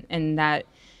 and that,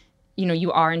 you know,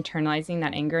 you are internalizing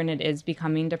that anger and it is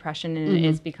becoming depression and it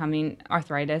is becoming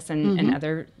arthritis and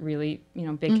other really, you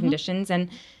know, big conditions. And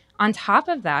on top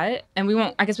of that, and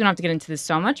I guess we don't have to get into this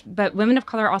so much, but women of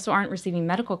color also aren't receiving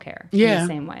medical care in the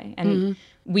same way. And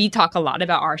we talk a lot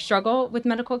about our struggle with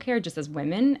medical care just as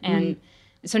women. And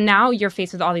so now you're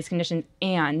faced with all these conditions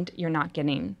and you're not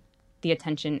getting the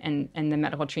attention and the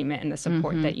medical treatment and the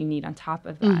support that you need on top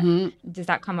of that. Does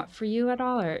that come up for you at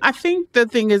all? Or I think the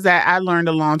thing is that I learned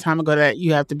a long time ago that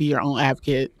you have to be your own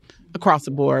advocate across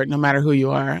the board, no matter who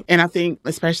you are. And I think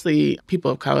especially people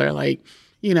of color, like,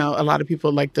 a lot of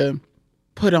people like to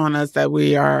put on us that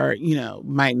we are,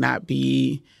 might not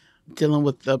be dealing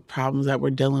with the problems that we're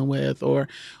dealing with, or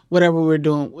whatever we're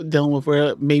dealing with, where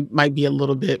it might be a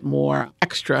little bit more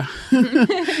extra,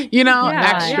 extra.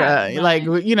 Yeah. Like,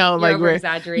 like we're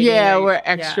exaggerating. Yeah, we're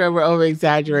extra. We're over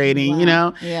exaggerating,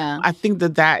 Yeah. I think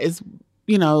that is,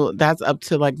 that's up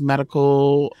to like not up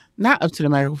to the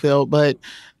medical field, but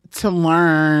to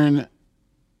learn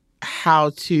how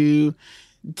to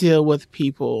deal with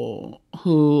people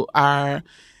who are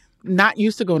not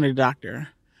used to going to the doctor.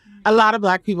 A lot of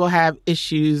Black people have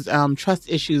issues, trust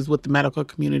issues with the medical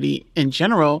community in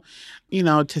general,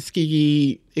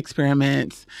 Tuskegee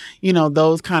experiments,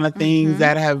 those kind of things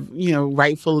that have,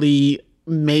 rightfully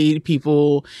made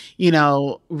people,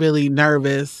 really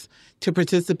nervous to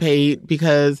participate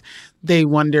because they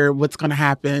wonder what's going to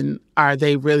happen. Are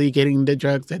they really getting the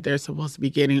drugs that they're supposed to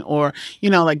be getting? Or,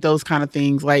 like those kind of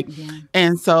things.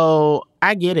 And so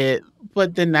I get it.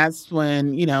 But then that's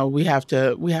when, we have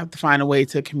to find a way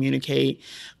to communicate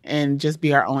and just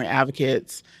be our own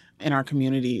advocates in our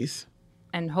communities.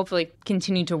 And hopefully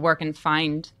continue to work and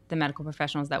find the medical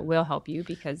professionals that will help you,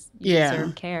 because you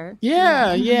deserve care.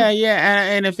 Yeah.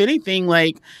 And if anything,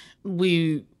 like,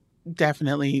 we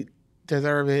definitely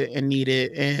deserve it and need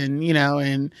it. And,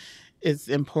 and it's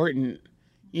important,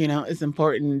 it's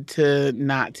important to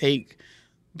not take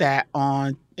that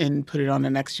on and put it on the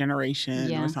next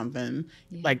generation or something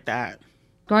like that.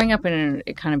 Growing up in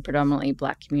a kind of predominantly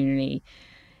Black community,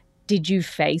 did you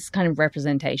face kind of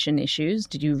representation issues?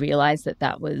 Did you realize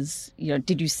that was,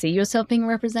 did you see yourself being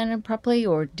represented properly,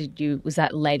 or was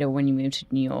that later when you moved to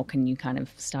New York and you kind of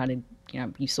started,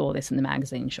 you saw this in the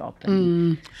magazine shop?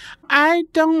 I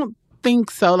don't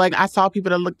think so. Like, I saw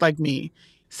people that looked like me.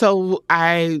 So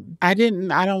I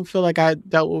don't feel like I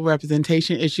dealt with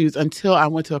representation issues until I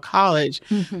went to a college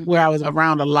where I was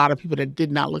around a lot of people that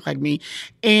did not look like me.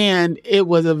 And it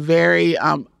was a very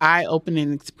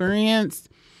eye-opening experience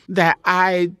that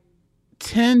I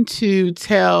tend to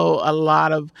tell a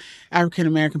lot of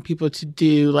African-American people to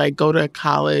do, like go to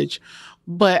college.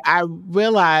 But I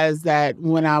realized that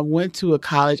when I went to a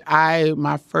college,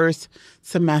 my first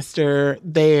semester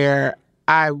there,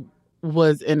 I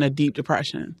was in a deep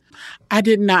depression. I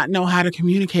did not know how to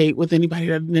communicate with anybody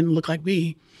that didn't look like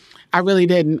me. I really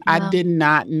didn't. Wow. I did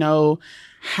not know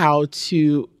how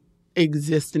to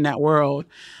exist in that world.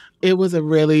 It was a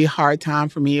really hard time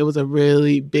for me. It was a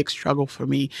really big struggle for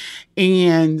me.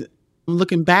 And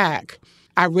looking back,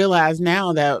 I realize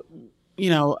now that,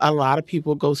 a lot of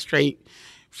people go straight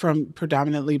from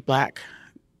predominantly Black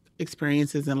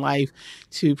experiences in life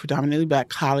to predominantly Black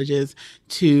colleges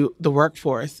to the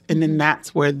workforce. And then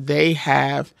that's where they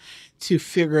have to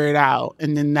figure it out.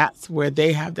 And then that's where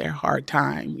they have their hard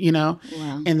time, Wow.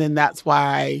 And then that's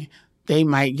why they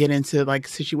might get into like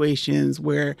situations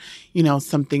where,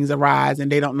 some things arise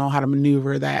and they don't know how to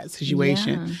maneuver that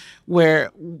situation. Yeah.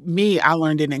 Where I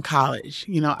learned it in college.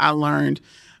 I learned,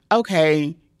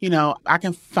 okay, I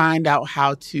can find out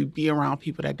how to be around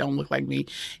people that don't look like me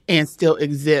and still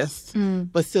exist,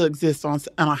 but still exist on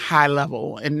a high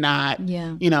level and not,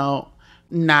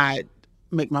 not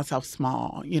make myself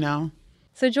small,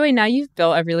 So Joy, now you've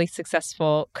built a really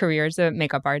successful career as a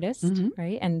makeup artist,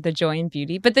 right? And the Joy in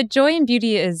Beauty. But the Joy in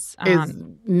Beauty is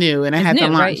new, and it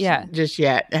hasn't launched just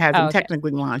yet. It hasn't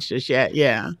technically launched just yet,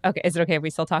 yeah. Okay, is it okay if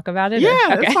we still talk about it?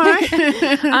 Yeah, that's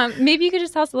fine. Maybe you could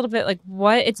just tell us a little bit like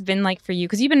what it's been like for you,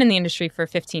 because you've been in the industry for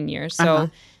 15 years. So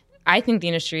I think the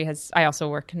industry I also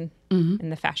work in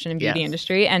the fashion and beauty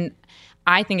industry, and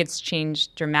I think it's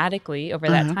changed dramatically over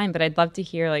that time. But I'd love to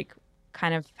hear like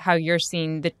kind of how you're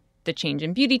seeing the change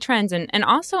in beauty trends. And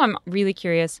also I'm really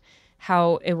curious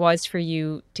how it was for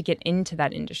you to get into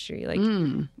that industry. Like,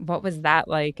 what was that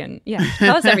like? And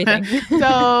tell us everything.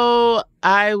 So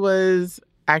I was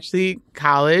actually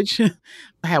college.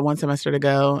 I had one semester to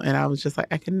go, and I was just like,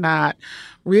 I cannot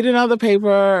read another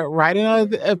paper, write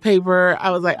another paper.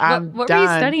 I was like, I'm what done. What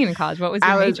were you studying in college? What was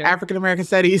your major? I was African American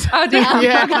Studies. Oh, damn.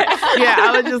 Yeah. Yeah,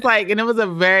 I was just like, and it was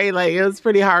it was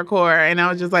pretty hardcore. And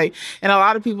I was just like, and a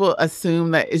lot of people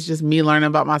assume that it's just me learning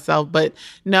about myself. But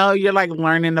no, you're like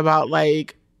learning about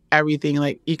like everything,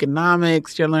 like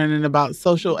economics. You're learning about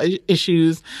social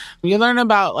issues. You're learning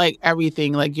about like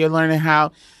everything. Like you're learning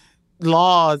how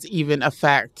laws even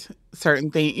affect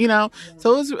certain things,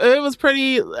 So it was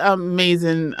pretty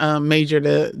amazing major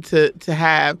to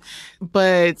have.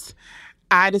 But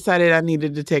I decided I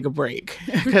needed to take a break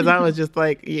because I was just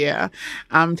like, yeah,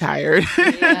 I'm tired.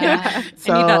 Yeah.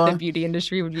 So, and you thought the beauty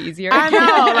industry would be easier. I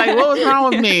know. Like, what was wrong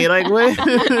with me? Like, what?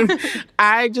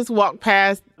 I just walked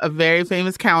past a very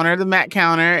famous counter, the Mac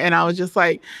counter, and I was just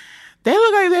like, they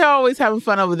look like they're always having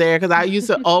fun over there. Because I used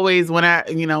to always, when I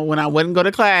wouldn't go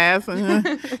to class, go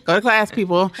to class,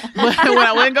 people. But when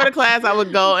I wouldn't go to class, I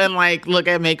would go and like look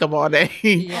at makeup all day.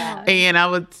 Yeah. And I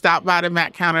would stop by the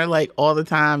Mac counter like all the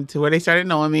time to where they started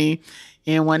knowing me.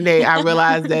 And one day I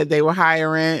realized that they were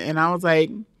hiring, and I was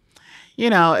like,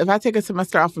 if I take a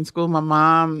semester off from school, my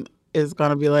mom is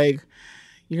going to be like,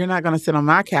 you're not going to sit on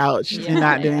my couch and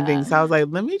not do anything. So I was like,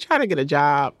 let me try to get a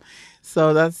job.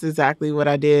 So that's exactly what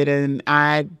I did. And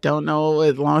I don't know,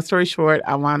 long story short,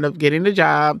 I wound up getting the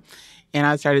job, and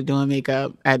I started doing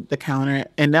makeup at the counter.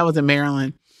 And that was in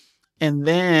Maryland. And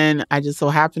then I just so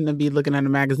happened to be looking at a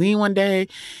magazine one day,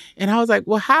 and I was like,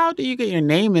 well, how do you get your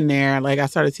name in there? Like, I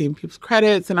started seeing people's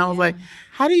credits, and I was like,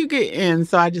 how do you get in?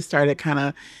 So I just started kind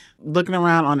of looking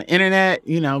around on the internet,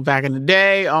 back in the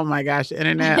day. Oh my gosh, the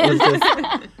internet was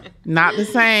just not the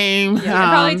same. Yeah, it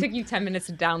probably took you 10 minutes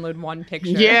to download one picture.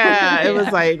 Yeah, it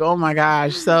was like, oh my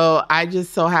gosh. So I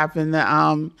just so happened that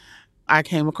I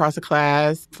came across a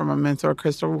class from a mentor,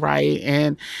 Crystal Wright,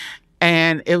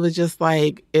 and it was just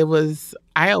like, it was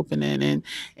eye-opening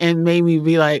and made me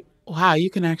be like, wow, you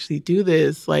can actually do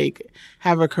this, like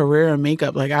have a career in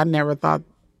makeup. Like, I never thought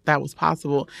that was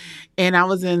possible. And I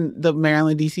was in the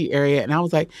Maryland, D.C. area, and I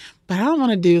was like, but I don't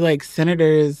want to do like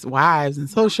senators' wives and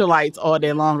socialites all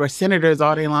day long or senators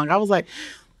all day long. I was like,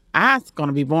 that's going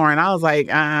to be boring. I was like,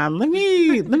 let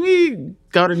me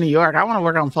go to New York. I want to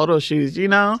work on photo shoots,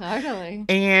 Totally.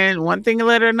 And one thing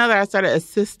led to another. I started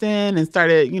assisting and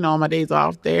started, on my days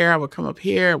off there, I would come up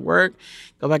here, work,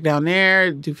 go back down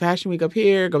there, do fashion week up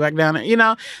here, go back down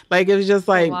there, like it was just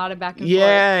like a lot of back and forth.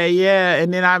 Yeah.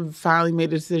 And then I finally made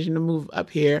the decision to move up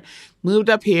here. Moved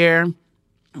up here,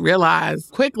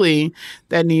 realized quickly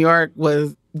that New York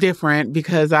was different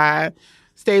because I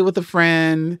stayed with a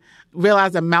friend,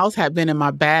 realized a mouse had been in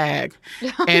my bag,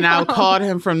 and I called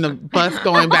him from the bus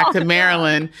going back to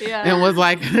Maryland and was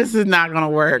like, this is not going to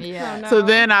work. Yeah. Oh, no. So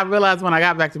then I realized when I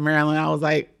got back to Maryland, I was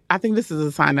like, I think this is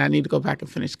a sign that I need to go back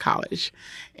and finish college.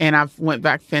 And I went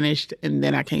back, finished, and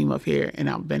then I came up here, and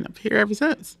I've been up here ever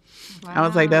since. Wow. I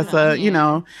was like, that's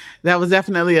that was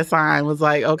definitely a sign. Was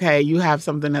like, okay, you have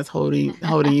something that's holding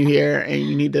you here, and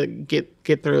you need to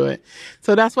get through it.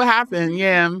 So that's what happened.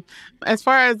 Yeah. As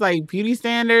far as like beauty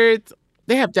standards,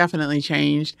 they have definitely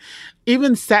changed.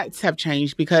 Even sets have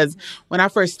changed, because when I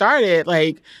first started,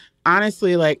 like,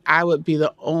 honestly, like, I would be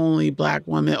the only Black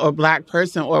woman or Black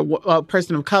person or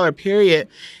person of color, period,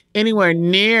 anywhere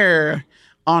near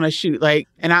on a shoot. Like,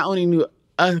 and I only knew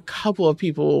a couple of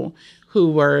people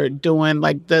who were doing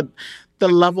like the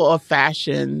level of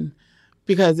fashion,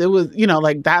 because it was,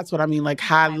 like, that's what I mean, like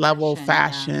high level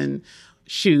fashion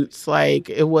shoots. Like,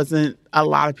 it wasn't a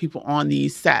lot of people on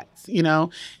these sets,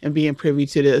 and being privy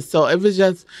to this. So it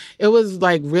was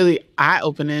like really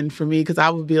eye-opening for me, because I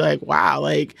would be like, wow,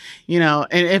 like, and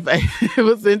if it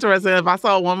was interesting, if I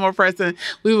saw one more person,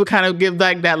 we would kind of give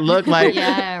like that look like,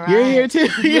 you're here too,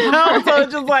 So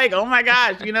it's just like, oh my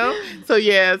gosh, So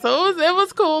yeah, so it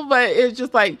was cool, but it's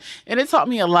just like, and it taught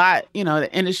me a lot. The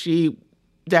industry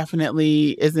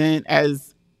definitely isn't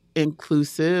as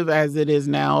inclusive as it is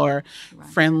now, or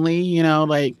friendly,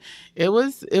 like it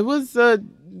was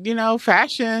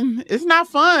fashion. It's not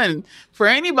fun for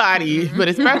anybody, but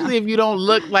especially if you don't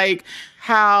look like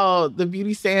how the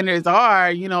beauty standards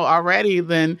are, already,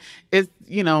 then it's,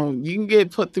 you can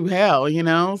get put through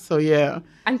hell, so yeah.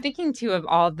 I'm thinking too of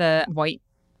all the white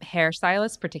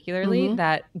hairstylists, particularly,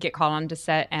 that get called on to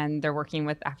set and they're working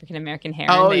with African American hair.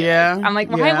 Oh, yeah. I'm like,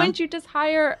 why wouldn't you just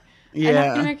hire an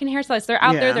African American hairstylist? They're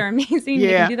out there, they're amazing, they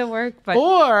can do the work. But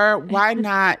or why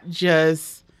not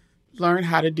just learn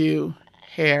how to do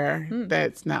hair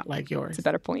that's not like yours? It's a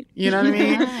better point. You know what I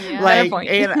mean?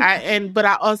 Like, but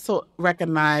I also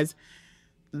recognize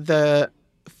the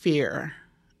fear,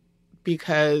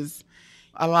 because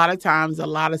a lot of times, a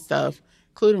lot of stuff,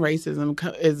 including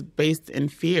racism, is based in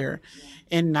fear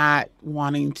and not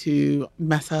wanting to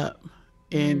mess up.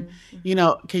 And,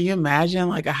 can you imagine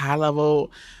like a high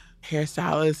level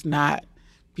hairstylist not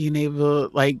being able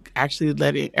to like actually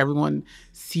letting everyone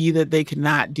see that they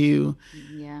cannot do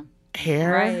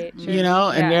hair, right, sure.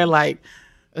 And they're like,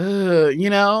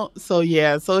 so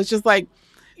yeah. So it's just like,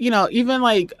 even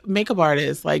like makeup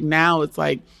artists, like now it's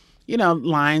like,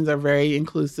 lines are very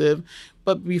inclusive.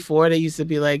 But before, they used to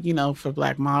be like, for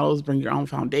Black models, bring your own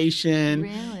foundation.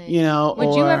 Really?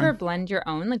 Would you ever blend your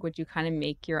own? Like, would you kind of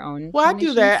make your own? Well, I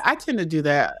do that. I tend to do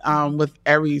that with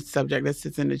every subject that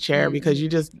sits in the chair because you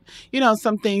just,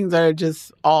 some things are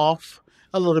just off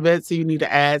a little bit. So you need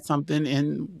to add something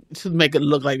in to make it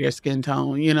look like their skin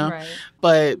tone, Right.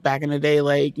 But back in the day,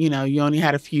 like, you only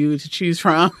had a few to choose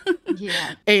from.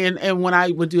 Yeah. And when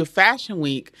I would do a fashion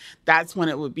week, that's when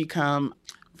it would become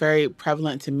very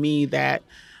prevalent to me that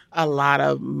a lot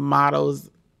of models,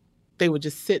 they would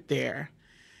just sit there.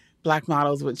 Black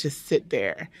models would just sit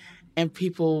there and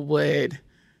people would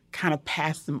kind of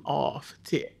pass them off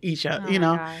to each other,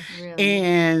 Gosh, really?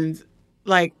 And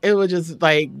like, it would just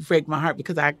like break my heart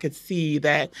because I could see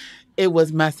that it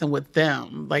was messing with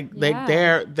them, like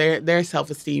their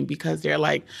self-esteem, because they're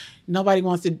like, nobody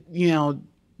wants to,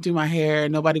 do my hair.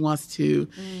 Nobody wants to,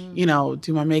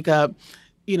 do my makeup.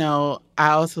 I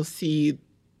also see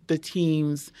the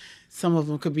teams, some of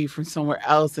them could be from somewhere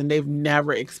else and they've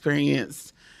never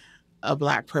experienced a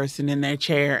Black person in their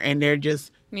chair and they're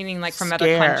just meaning like from scared.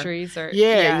 Other countries or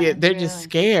they're just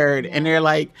scared and they're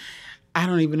like, I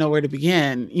don't even know where to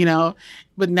begin,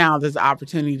 but now there's an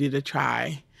opportunity to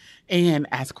try and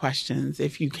ask questions.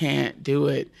 If you can't do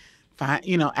it, fine,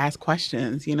 ask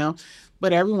questions,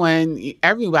 but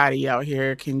everybody out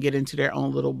here can get into their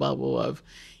own little bubble of,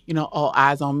 all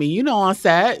eyes on me, on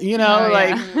set,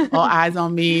 all eyes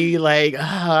on me, like,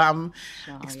 I'm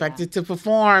expected to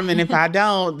perform. And if I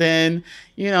don't, then,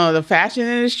 the fashion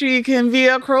industry can be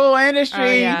a cruel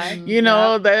industry. Those, you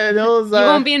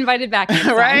won't be invited back.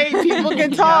 Right? People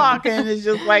can talk and it's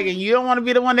just like, and you don't want to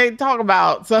be the one they talk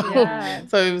about.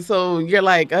 So, so you're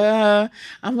like, I'm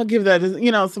going to give that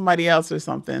to, somebody else or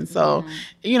something. So,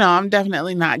 I'm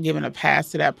definitely not giving a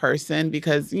pass to that person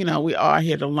because, we are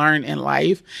here to learn in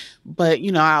life. But,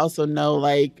 I also know,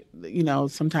 like,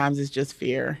 sometimes it's just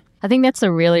fear. I think that's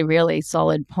a really, really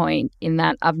solid point in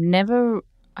that I've never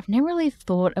really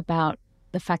thought about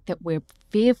the fact that we're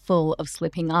fearful of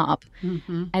slipping up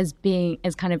as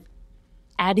kind of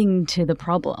adding to the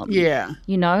problem. Yeah.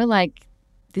 Like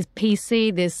this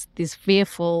PC, this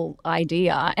fearful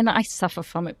idea, and I suffer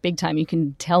from it big time. You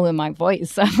can tell in my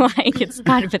voice. I'm like, it's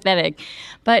kind of pathetic,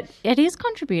 but it is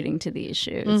contributing to the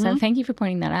issue. So thank you for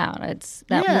pointing that out.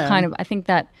 Will kind of, I think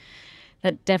that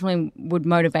definitely would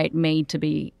motivate me to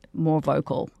be more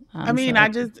vocal. I mean, I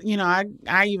just,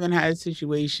 I even had a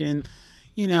situation,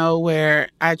 where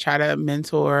I try to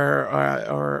mentor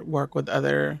or work with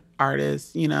other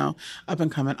artists, up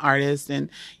and coming artists. And,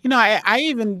 I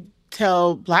even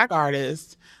tell Black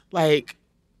artists, like,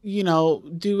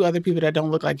 do other people that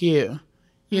don't look like you,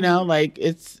 like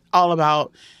it's all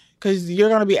about, because you're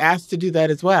going to be asked to do that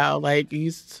as well. Like,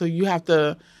 so you have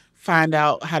to find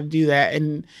out how to do that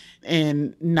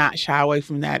and not shy away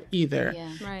from that either. Yeah.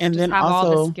 Right. And just then have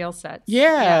also all the skill sets.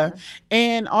 Yeah.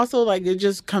 And also, like, it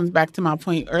just comes back to my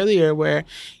point earlier where,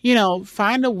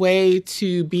 find a way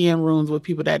to be in rooms with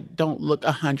people that don't look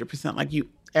 100% like you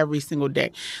every single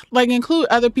day. Like, include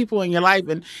other people in your life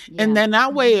and then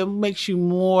that way it makes you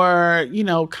more,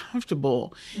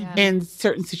 comfortable in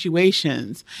certain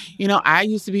situations. I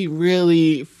used to be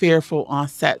really fearful on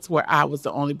sets where I was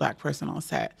the only Black person on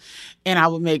set. And I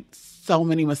would make so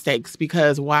many mistakes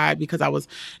because why? Because I was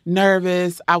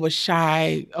nervous. I was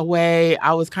shy away.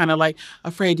 I was kind of like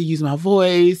afraid to use my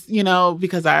voice,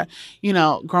 because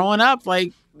growing up,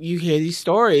 like, you hear these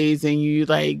stories and you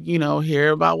like,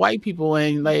 hear about white people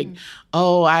and like,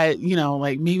 like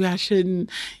maybe I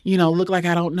shouldn't, look like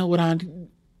I don't know what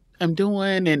I'm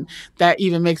doing. And that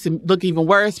even makes it look even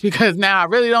worse because now I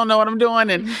really don't know what I'm doing.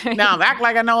 And now I'm acting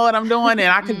like I know what I'm doing. And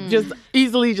I could just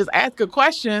easily just ask a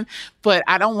question, but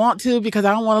I don't want to because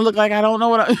I don't want to look like I don't know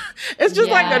what I'm... It's just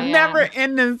like a never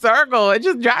ending circle. It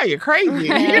just drives you crazy.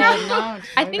 No,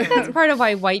 I think that's part of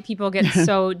why white people get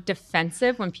so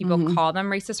defensive when people call them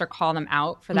racist or call them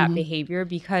out for that behavior,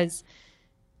 because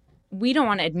we don't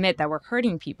want to admit that we're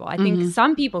hurting people. I think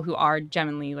some people who are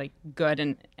genuinely like good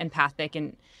and empathic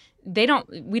and we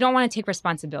don't want to take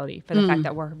responsibility for the fact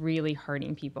that we're really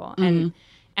hurting people. And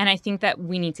I think that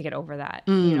we need to get over that.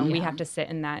 We have to sit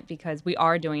in that because we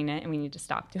are doing it and we need to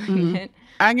stop doing it.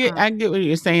 I get what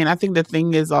you're saying. I think the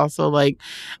thing is also like,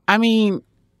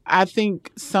 I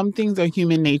think some things are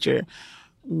human nature.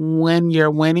 When you're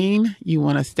winning, you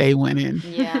want to stay winning.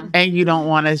 Yeah. And you don't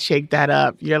want to shake that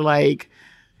up. You're like,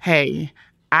 hey,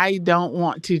 I don't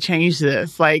want to change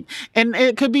this. Like, and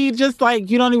it could be just like,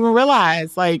 you don't even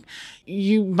realize, like,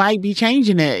 you might be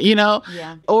changing it,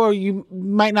 or you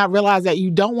might not realize that you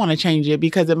don't want to change it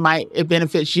because it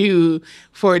benefits you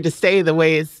for it to stay the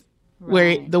way it's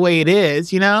the way it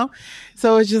is, you know?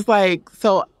 So it's just like,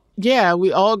 so yeah,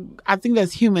 I think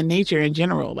that's human nature in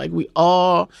general. Like we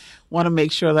all want to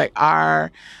make sure like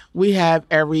we have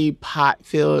every pot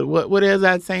filled. What is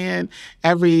that saying?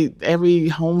 Every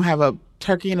home have a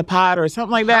turkey in a pot or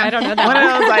something like that. I don't know that. One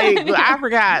of those, like, I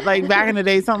forgot, like back in the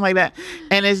day, something like that.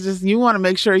 And it's just, you want to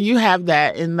make sure you have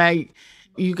that. And like,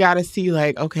 you got to see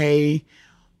like, okay,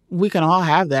 we can all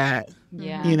have that.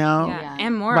 Yeah. You know? Yeah.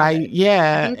 And more. By, of it.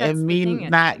 yeah. that's And the me thing.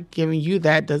 not giving you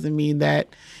that doesn't mean that,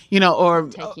 you know, or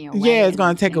Taking away yeah, it's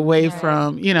going to take anything. away Right.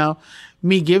 from, you know,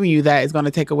 me giving you that is going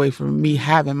to take away from me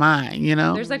having mine, you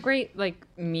know? There's a great like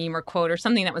meme or quote or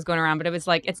something that was going around, but it was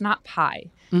like, it's not pie.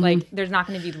 Mm-hmm. Like there's not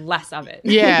going to be less of it.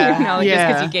 Yeah, you know, like, just yeah.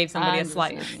 because you gave somebody a 100%.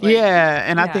 slice. Like, Yeah.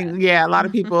 And I yeah. think, a lot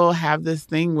of people have this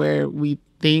thing where we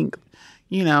think,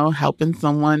 you know, helping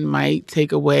someone might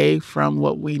take away from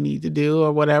what we need to do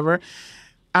or whatever.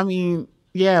 I mean,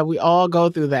 yeah, we all go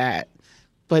through that.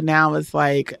 But now it's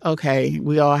like, okay,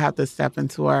 we all have to step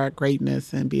into our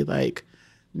greatness and be like,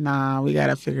 nah, we got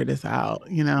to figure this out,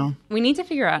 you know? We need to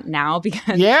figure out now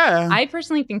because Yeah. I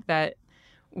personally think that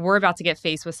we're about to get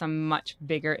faced with some much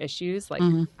bigger issues like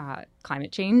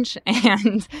climate change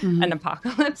and an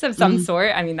apocalypse of some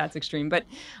sort. I mean, that's extreme. But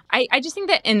I just think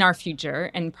that in our future,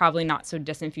 and probably not so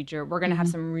distant future, we're going to have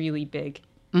some really big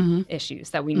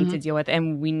issues that we need to deal with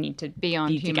and we need to Beyond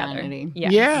be together. humanity.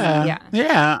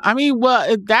 Yeah. I mean,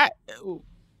 well,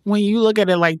 when you look at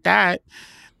it like that,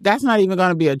 that's not even going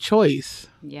to be a choice.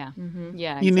 Yeah.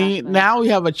 Yeah. You need, exactly. now we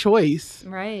have a choice.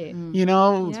 Right. You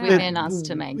know, It's within us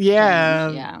to make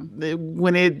yeah, change,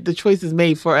 when the choice is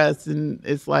made for us, and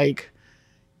it's like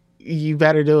you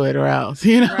better do it or else,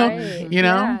 you know, Right. you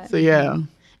know. Yeah. So yeah,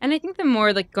 And I think the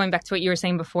more, like, going back to what you were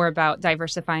saying before about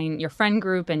diversifying your friend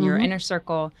group and your inner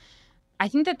circle, I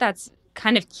think that that's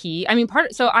kind of key. I mean,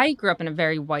 so I grew up in a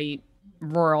very white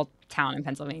rural town in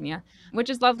Pennsylvania, which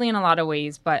is lovely in a lot of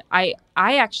ways. But I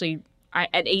actually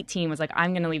at 18 was like,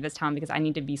 I'm going to leave this town because I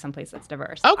need to be someplace that's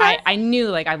diverse. Okay. I knew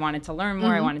like I wanted to learn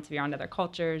more. I wanted to be around other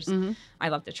cultures. I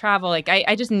love to travel. Like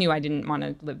I just knew I didn't want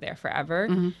to live there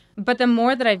forever. But the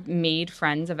more that I've made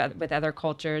friends with other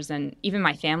cultures, and even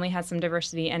my family has some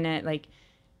diversity in it, like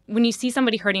when you see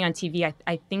somebody hurting on TV,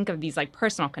 I think of these like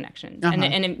personal connections, and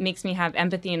it makes me have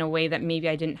empathy in a way that maybe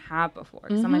I didn't have before.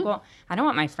 Because I'm like, well, I don't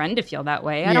want my friend to feel that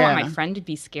way. I don't want my friend to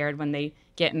be scared when they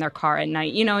get in their car at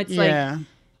night. You know, it's like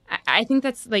I think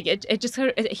that's like it just sort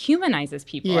of, it humanizes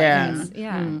people. Yeah.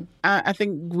 I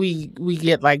think we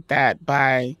get like that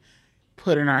by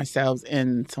putting ourselves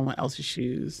in someone else's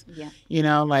shoes. Yeah. You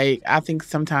know, like I think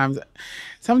sometimes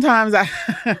I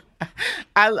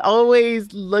I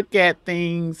always look at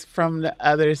things from the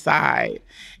other side,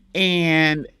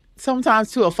 and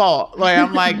sometimes to a fault. Like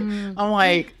I'm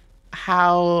like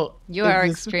how You are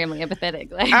extremely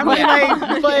empathetic. Like, I mean,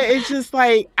 like, but it's just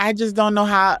like I just don't know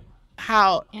how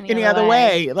any other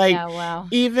way. Like yeah, wow.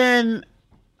 even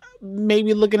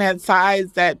maybe looking at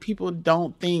sides that people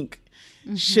don't think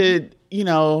should, you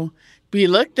know, be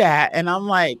looked at. And I'm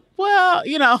like, well,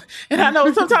 you know, and I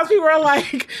know sometimes people are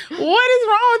like, what is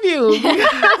wrong with you?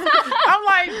 I'm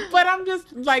like, but I'm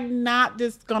just like not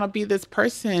just going to be this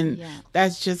person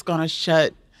that's just going to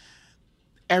shut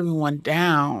everyone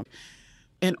down.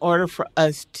 In order for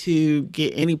us to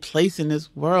get any place in this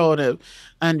world of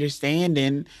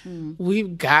understanding,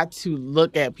 we've got to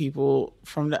look at people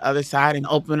from the other side and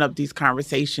open up these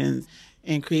conversations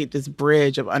and create this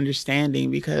bridge of understanding,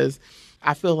 because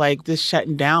I feel like this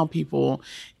shutting down people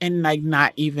and like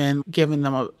not even giving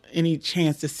them any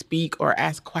chance to speak or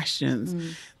ask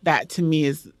questions, that to me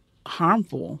is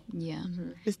harmful. Yeah.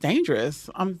 It's dangerous.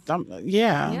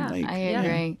 Yeah, like, I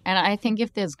agree. And I think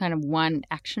if there's kind of one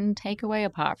action takeaway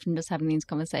apart from just having these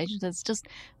conversations, it's just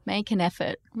make an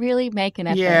effort. Really make an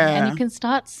effort. Yeah. And you can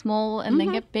start small and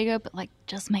then get bigger, but like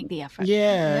just make the effort.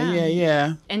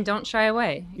 Yeah. And don't shy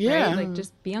away. Yeah. Right? Like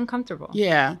just be uncomfortable.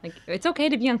 Yeah. Like it's okay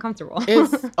to be uncomfortable.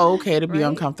 It's okay to be Right?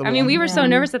 uncomfortable. I mean, we were so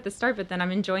nervous at the start, but then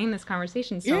I'm enjoying this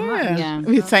conversation so much. Yeah. I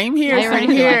mean, same here. I already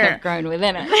Same feel like here. I've grown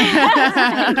within it.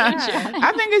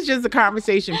 I think it's just a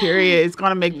conversation period. It's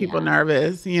going to make people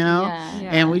nervous, you know?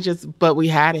 Yeah. And but we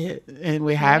had it and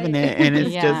we're having it. And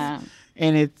it's just,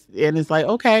 and it's like,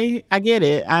 okay, I get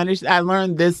it. I understand. I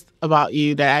learned this about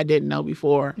you that I didn't know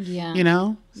before, Yeah. you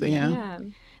know? So, yeah.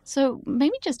 So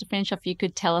maybe just to finish off, you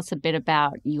could tell us a bit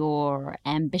about your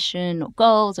ambition or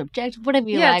goals or objectives, whatever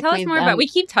you like. Tell us more about. We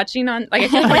keep touching on, like I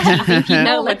feel like we're teasing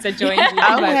people what's a joy in beauty,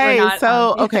 but Okay, we're not.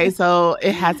 so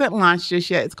it hasn't launched just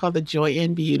yet. It's called the Joy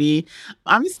in Beauty.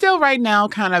 I'm still right now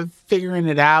kind of figuring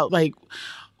it out, like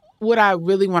what I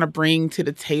really want to bring to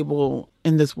the table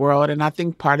in this world. And I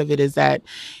think part of it is that,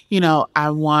 you know, I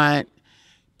want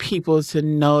people to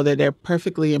know that they're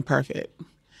perfectly imperfect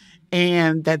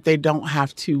and that they don't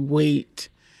have to wait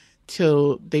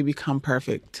till they become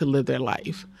perfect to live their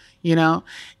life, you know?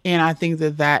 And I think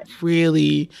that that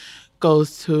really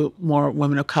goes to more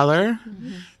women of color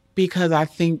because I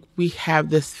think we have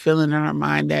this feeling in our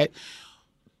mind that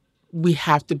we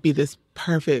have to be this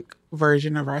perfect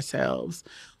version of ourselves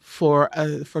for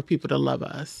people to love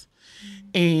us.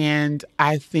 And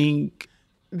I think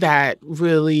that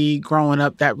really growing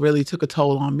up, that really took a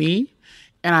toll on me.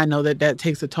 And I know that that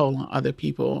takes a toll on other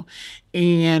people.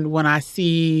 And when I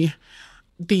see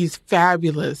these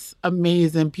fabulous,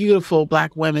 amazing, beautiful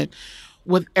Black women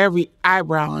with every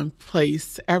eyebrow in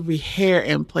place, every hair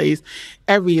in place,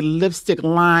 every lipstick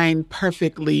line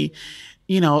perfectly,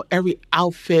 you know, every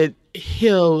outfit,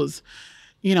 heels,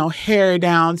 you know, hair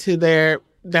down their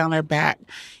back.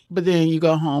 But then you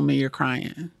go home and you're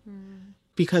crying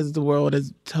because the world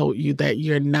has told you that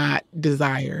you're not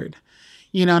desired.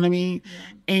 You know what I mean?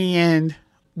 Yeah. And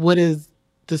what is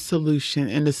the solution?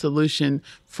 And the solution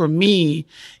for me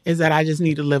is that I just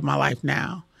need to live my life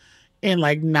now and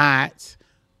like not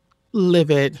live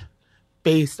it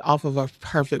based off of a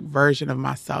perfect version of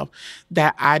myself,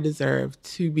 that I deserve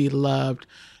to be loved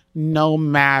no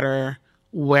matter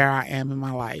where I am in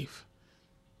my life.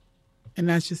 And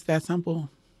that's just that simple.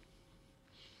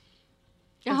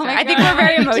 Oh I think we're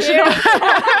very emotional.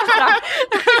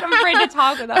 I'm afraid to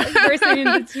talk without like, bursting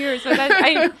into tears. So that,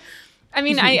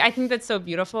 I think that's so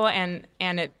beautiful, and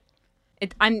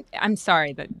I'm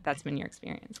sorry that that's been your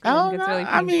experience. Oh, it's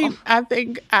really I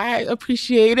think I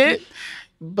appreciate it,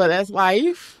 but that's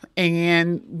life.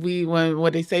 And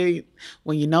what they say,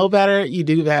 when you know better, you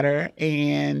do better,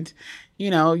 and you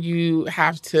know you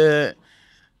have to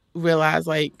realize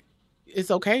like it's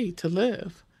okay to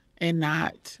live. And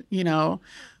not, you know,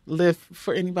 live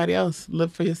for anybody else.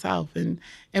 Live for yourself and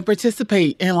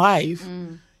participate in life.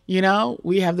 You know,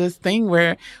 we have this thing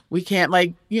where we can't,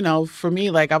 like, you know, for me,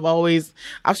 like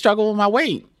I've struggled with my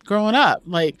weight growing up.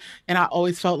 Like, and I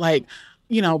always felt like,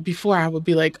 you know, before I would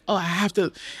be like, oh,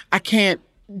 I can't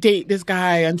date this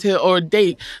guy until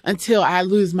I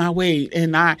lose my weight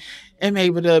and I am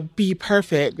able to be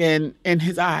perfect in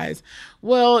his eyes.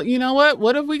 Well, you know what?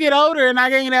 What if we get older and I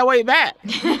gain that weight back?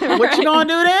 What you gonna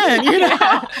do then? You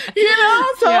know?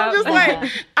 So yeah. I'm just like,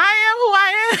 I am who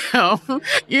I am.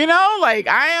 You know, like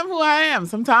I am who I am.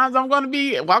 Sometimes I'm gonna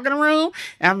be walking in a room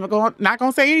and I'm not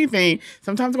gonna say anything.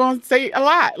 Sometimes I'm gonna say a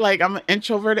lot. Like I'm an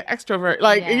introverted extrovert.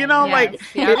 Like, you know, like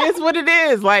it is what it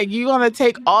is. Like you gonna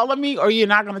take all of me or you're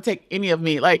not gonna take any of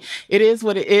me. Like it is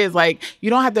what it is. Like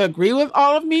you don't have to agree with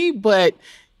all of me, but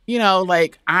you know,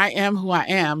 like I am who I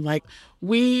am. Like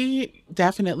we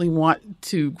definitely want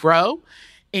to grow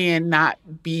and not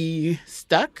be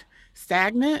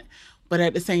stagnant. But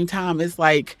at the same time, it's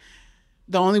like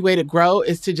the only way to grow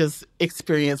is to just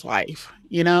experience life,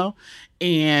 you know?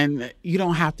 And you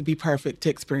don't have to be perfect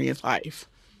to experience life.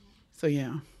 So,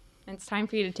 yeah. And it's time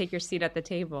for you to take your seat at the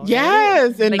table.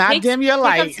 Yes, right? And like, not dim your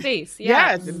light. Take up space.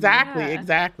 Yeah. Yes,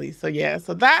 exactly. So, yeah.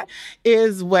 So that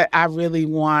is what I really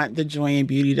want the joy and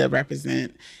beauty to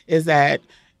represent, is that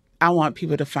I want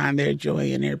people to find their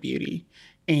joy and their beauty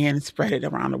and spread it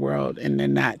around the world. And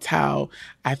then that's how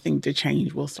I think the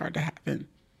change will start to happen.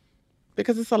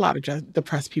 Because it's a lot of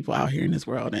depressed people out here in this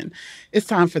world. And it's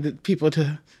time for the people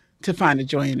to find the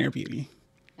joy in their beauty.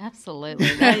 Absolutely.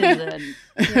 That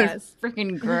is a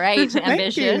freaking great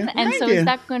ambition. Thank you. Is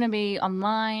that going to be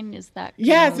online? Is that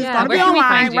Yes, it's going to be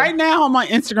online. Right now I'm on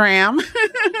Instagram.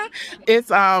 It's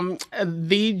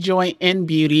The Joy in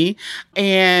Beauty.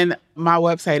 And my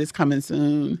website is coming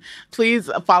soon. Please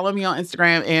follow me on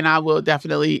Instagram and I will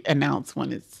definitely announce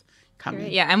when it's coming.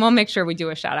 Great. Yeah, and we'll make sure we do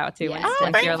a shout out too. Yes.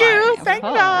 Thank you. Thank you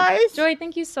guys. Joy,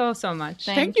 thank you so much.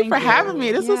 Thank you for having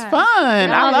me. This was fun.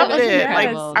 I loved it. Like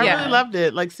I really loved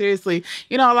it. Like seriously,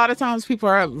 you know, a lot of times people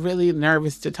are really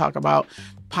nervous to talk about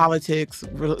politics,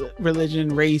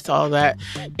 religion, race, all that.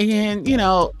 And, you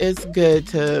know, it's good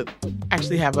to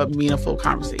actually have a meaningful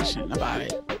conversation about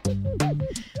it.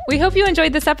 We hope you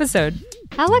enjoyed this episode.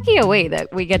 How lucky are we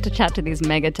that we get to chat to these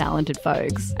mega talented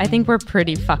folks? I think we're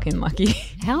pretty fucking lucky.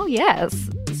 Hell yes.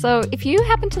 So if you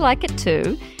happen to like it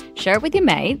too, share it with your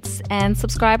mates and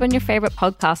subscribe on your favorite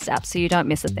podcast app so you don't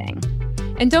miss a thing.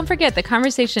 And don't forget, the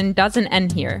conversation doesn't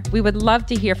end here. We would love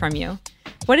to hear from you.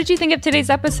 What did you think of today's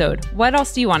episode? What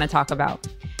else do you want to talk about?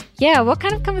 Yeah, what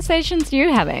kind of conversations are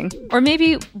you having? Or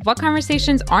maybe what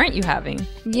conversations aren't you having?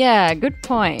 Yeah, good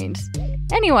point.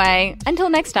 Anyway, until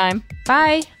next time.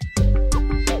 Bye.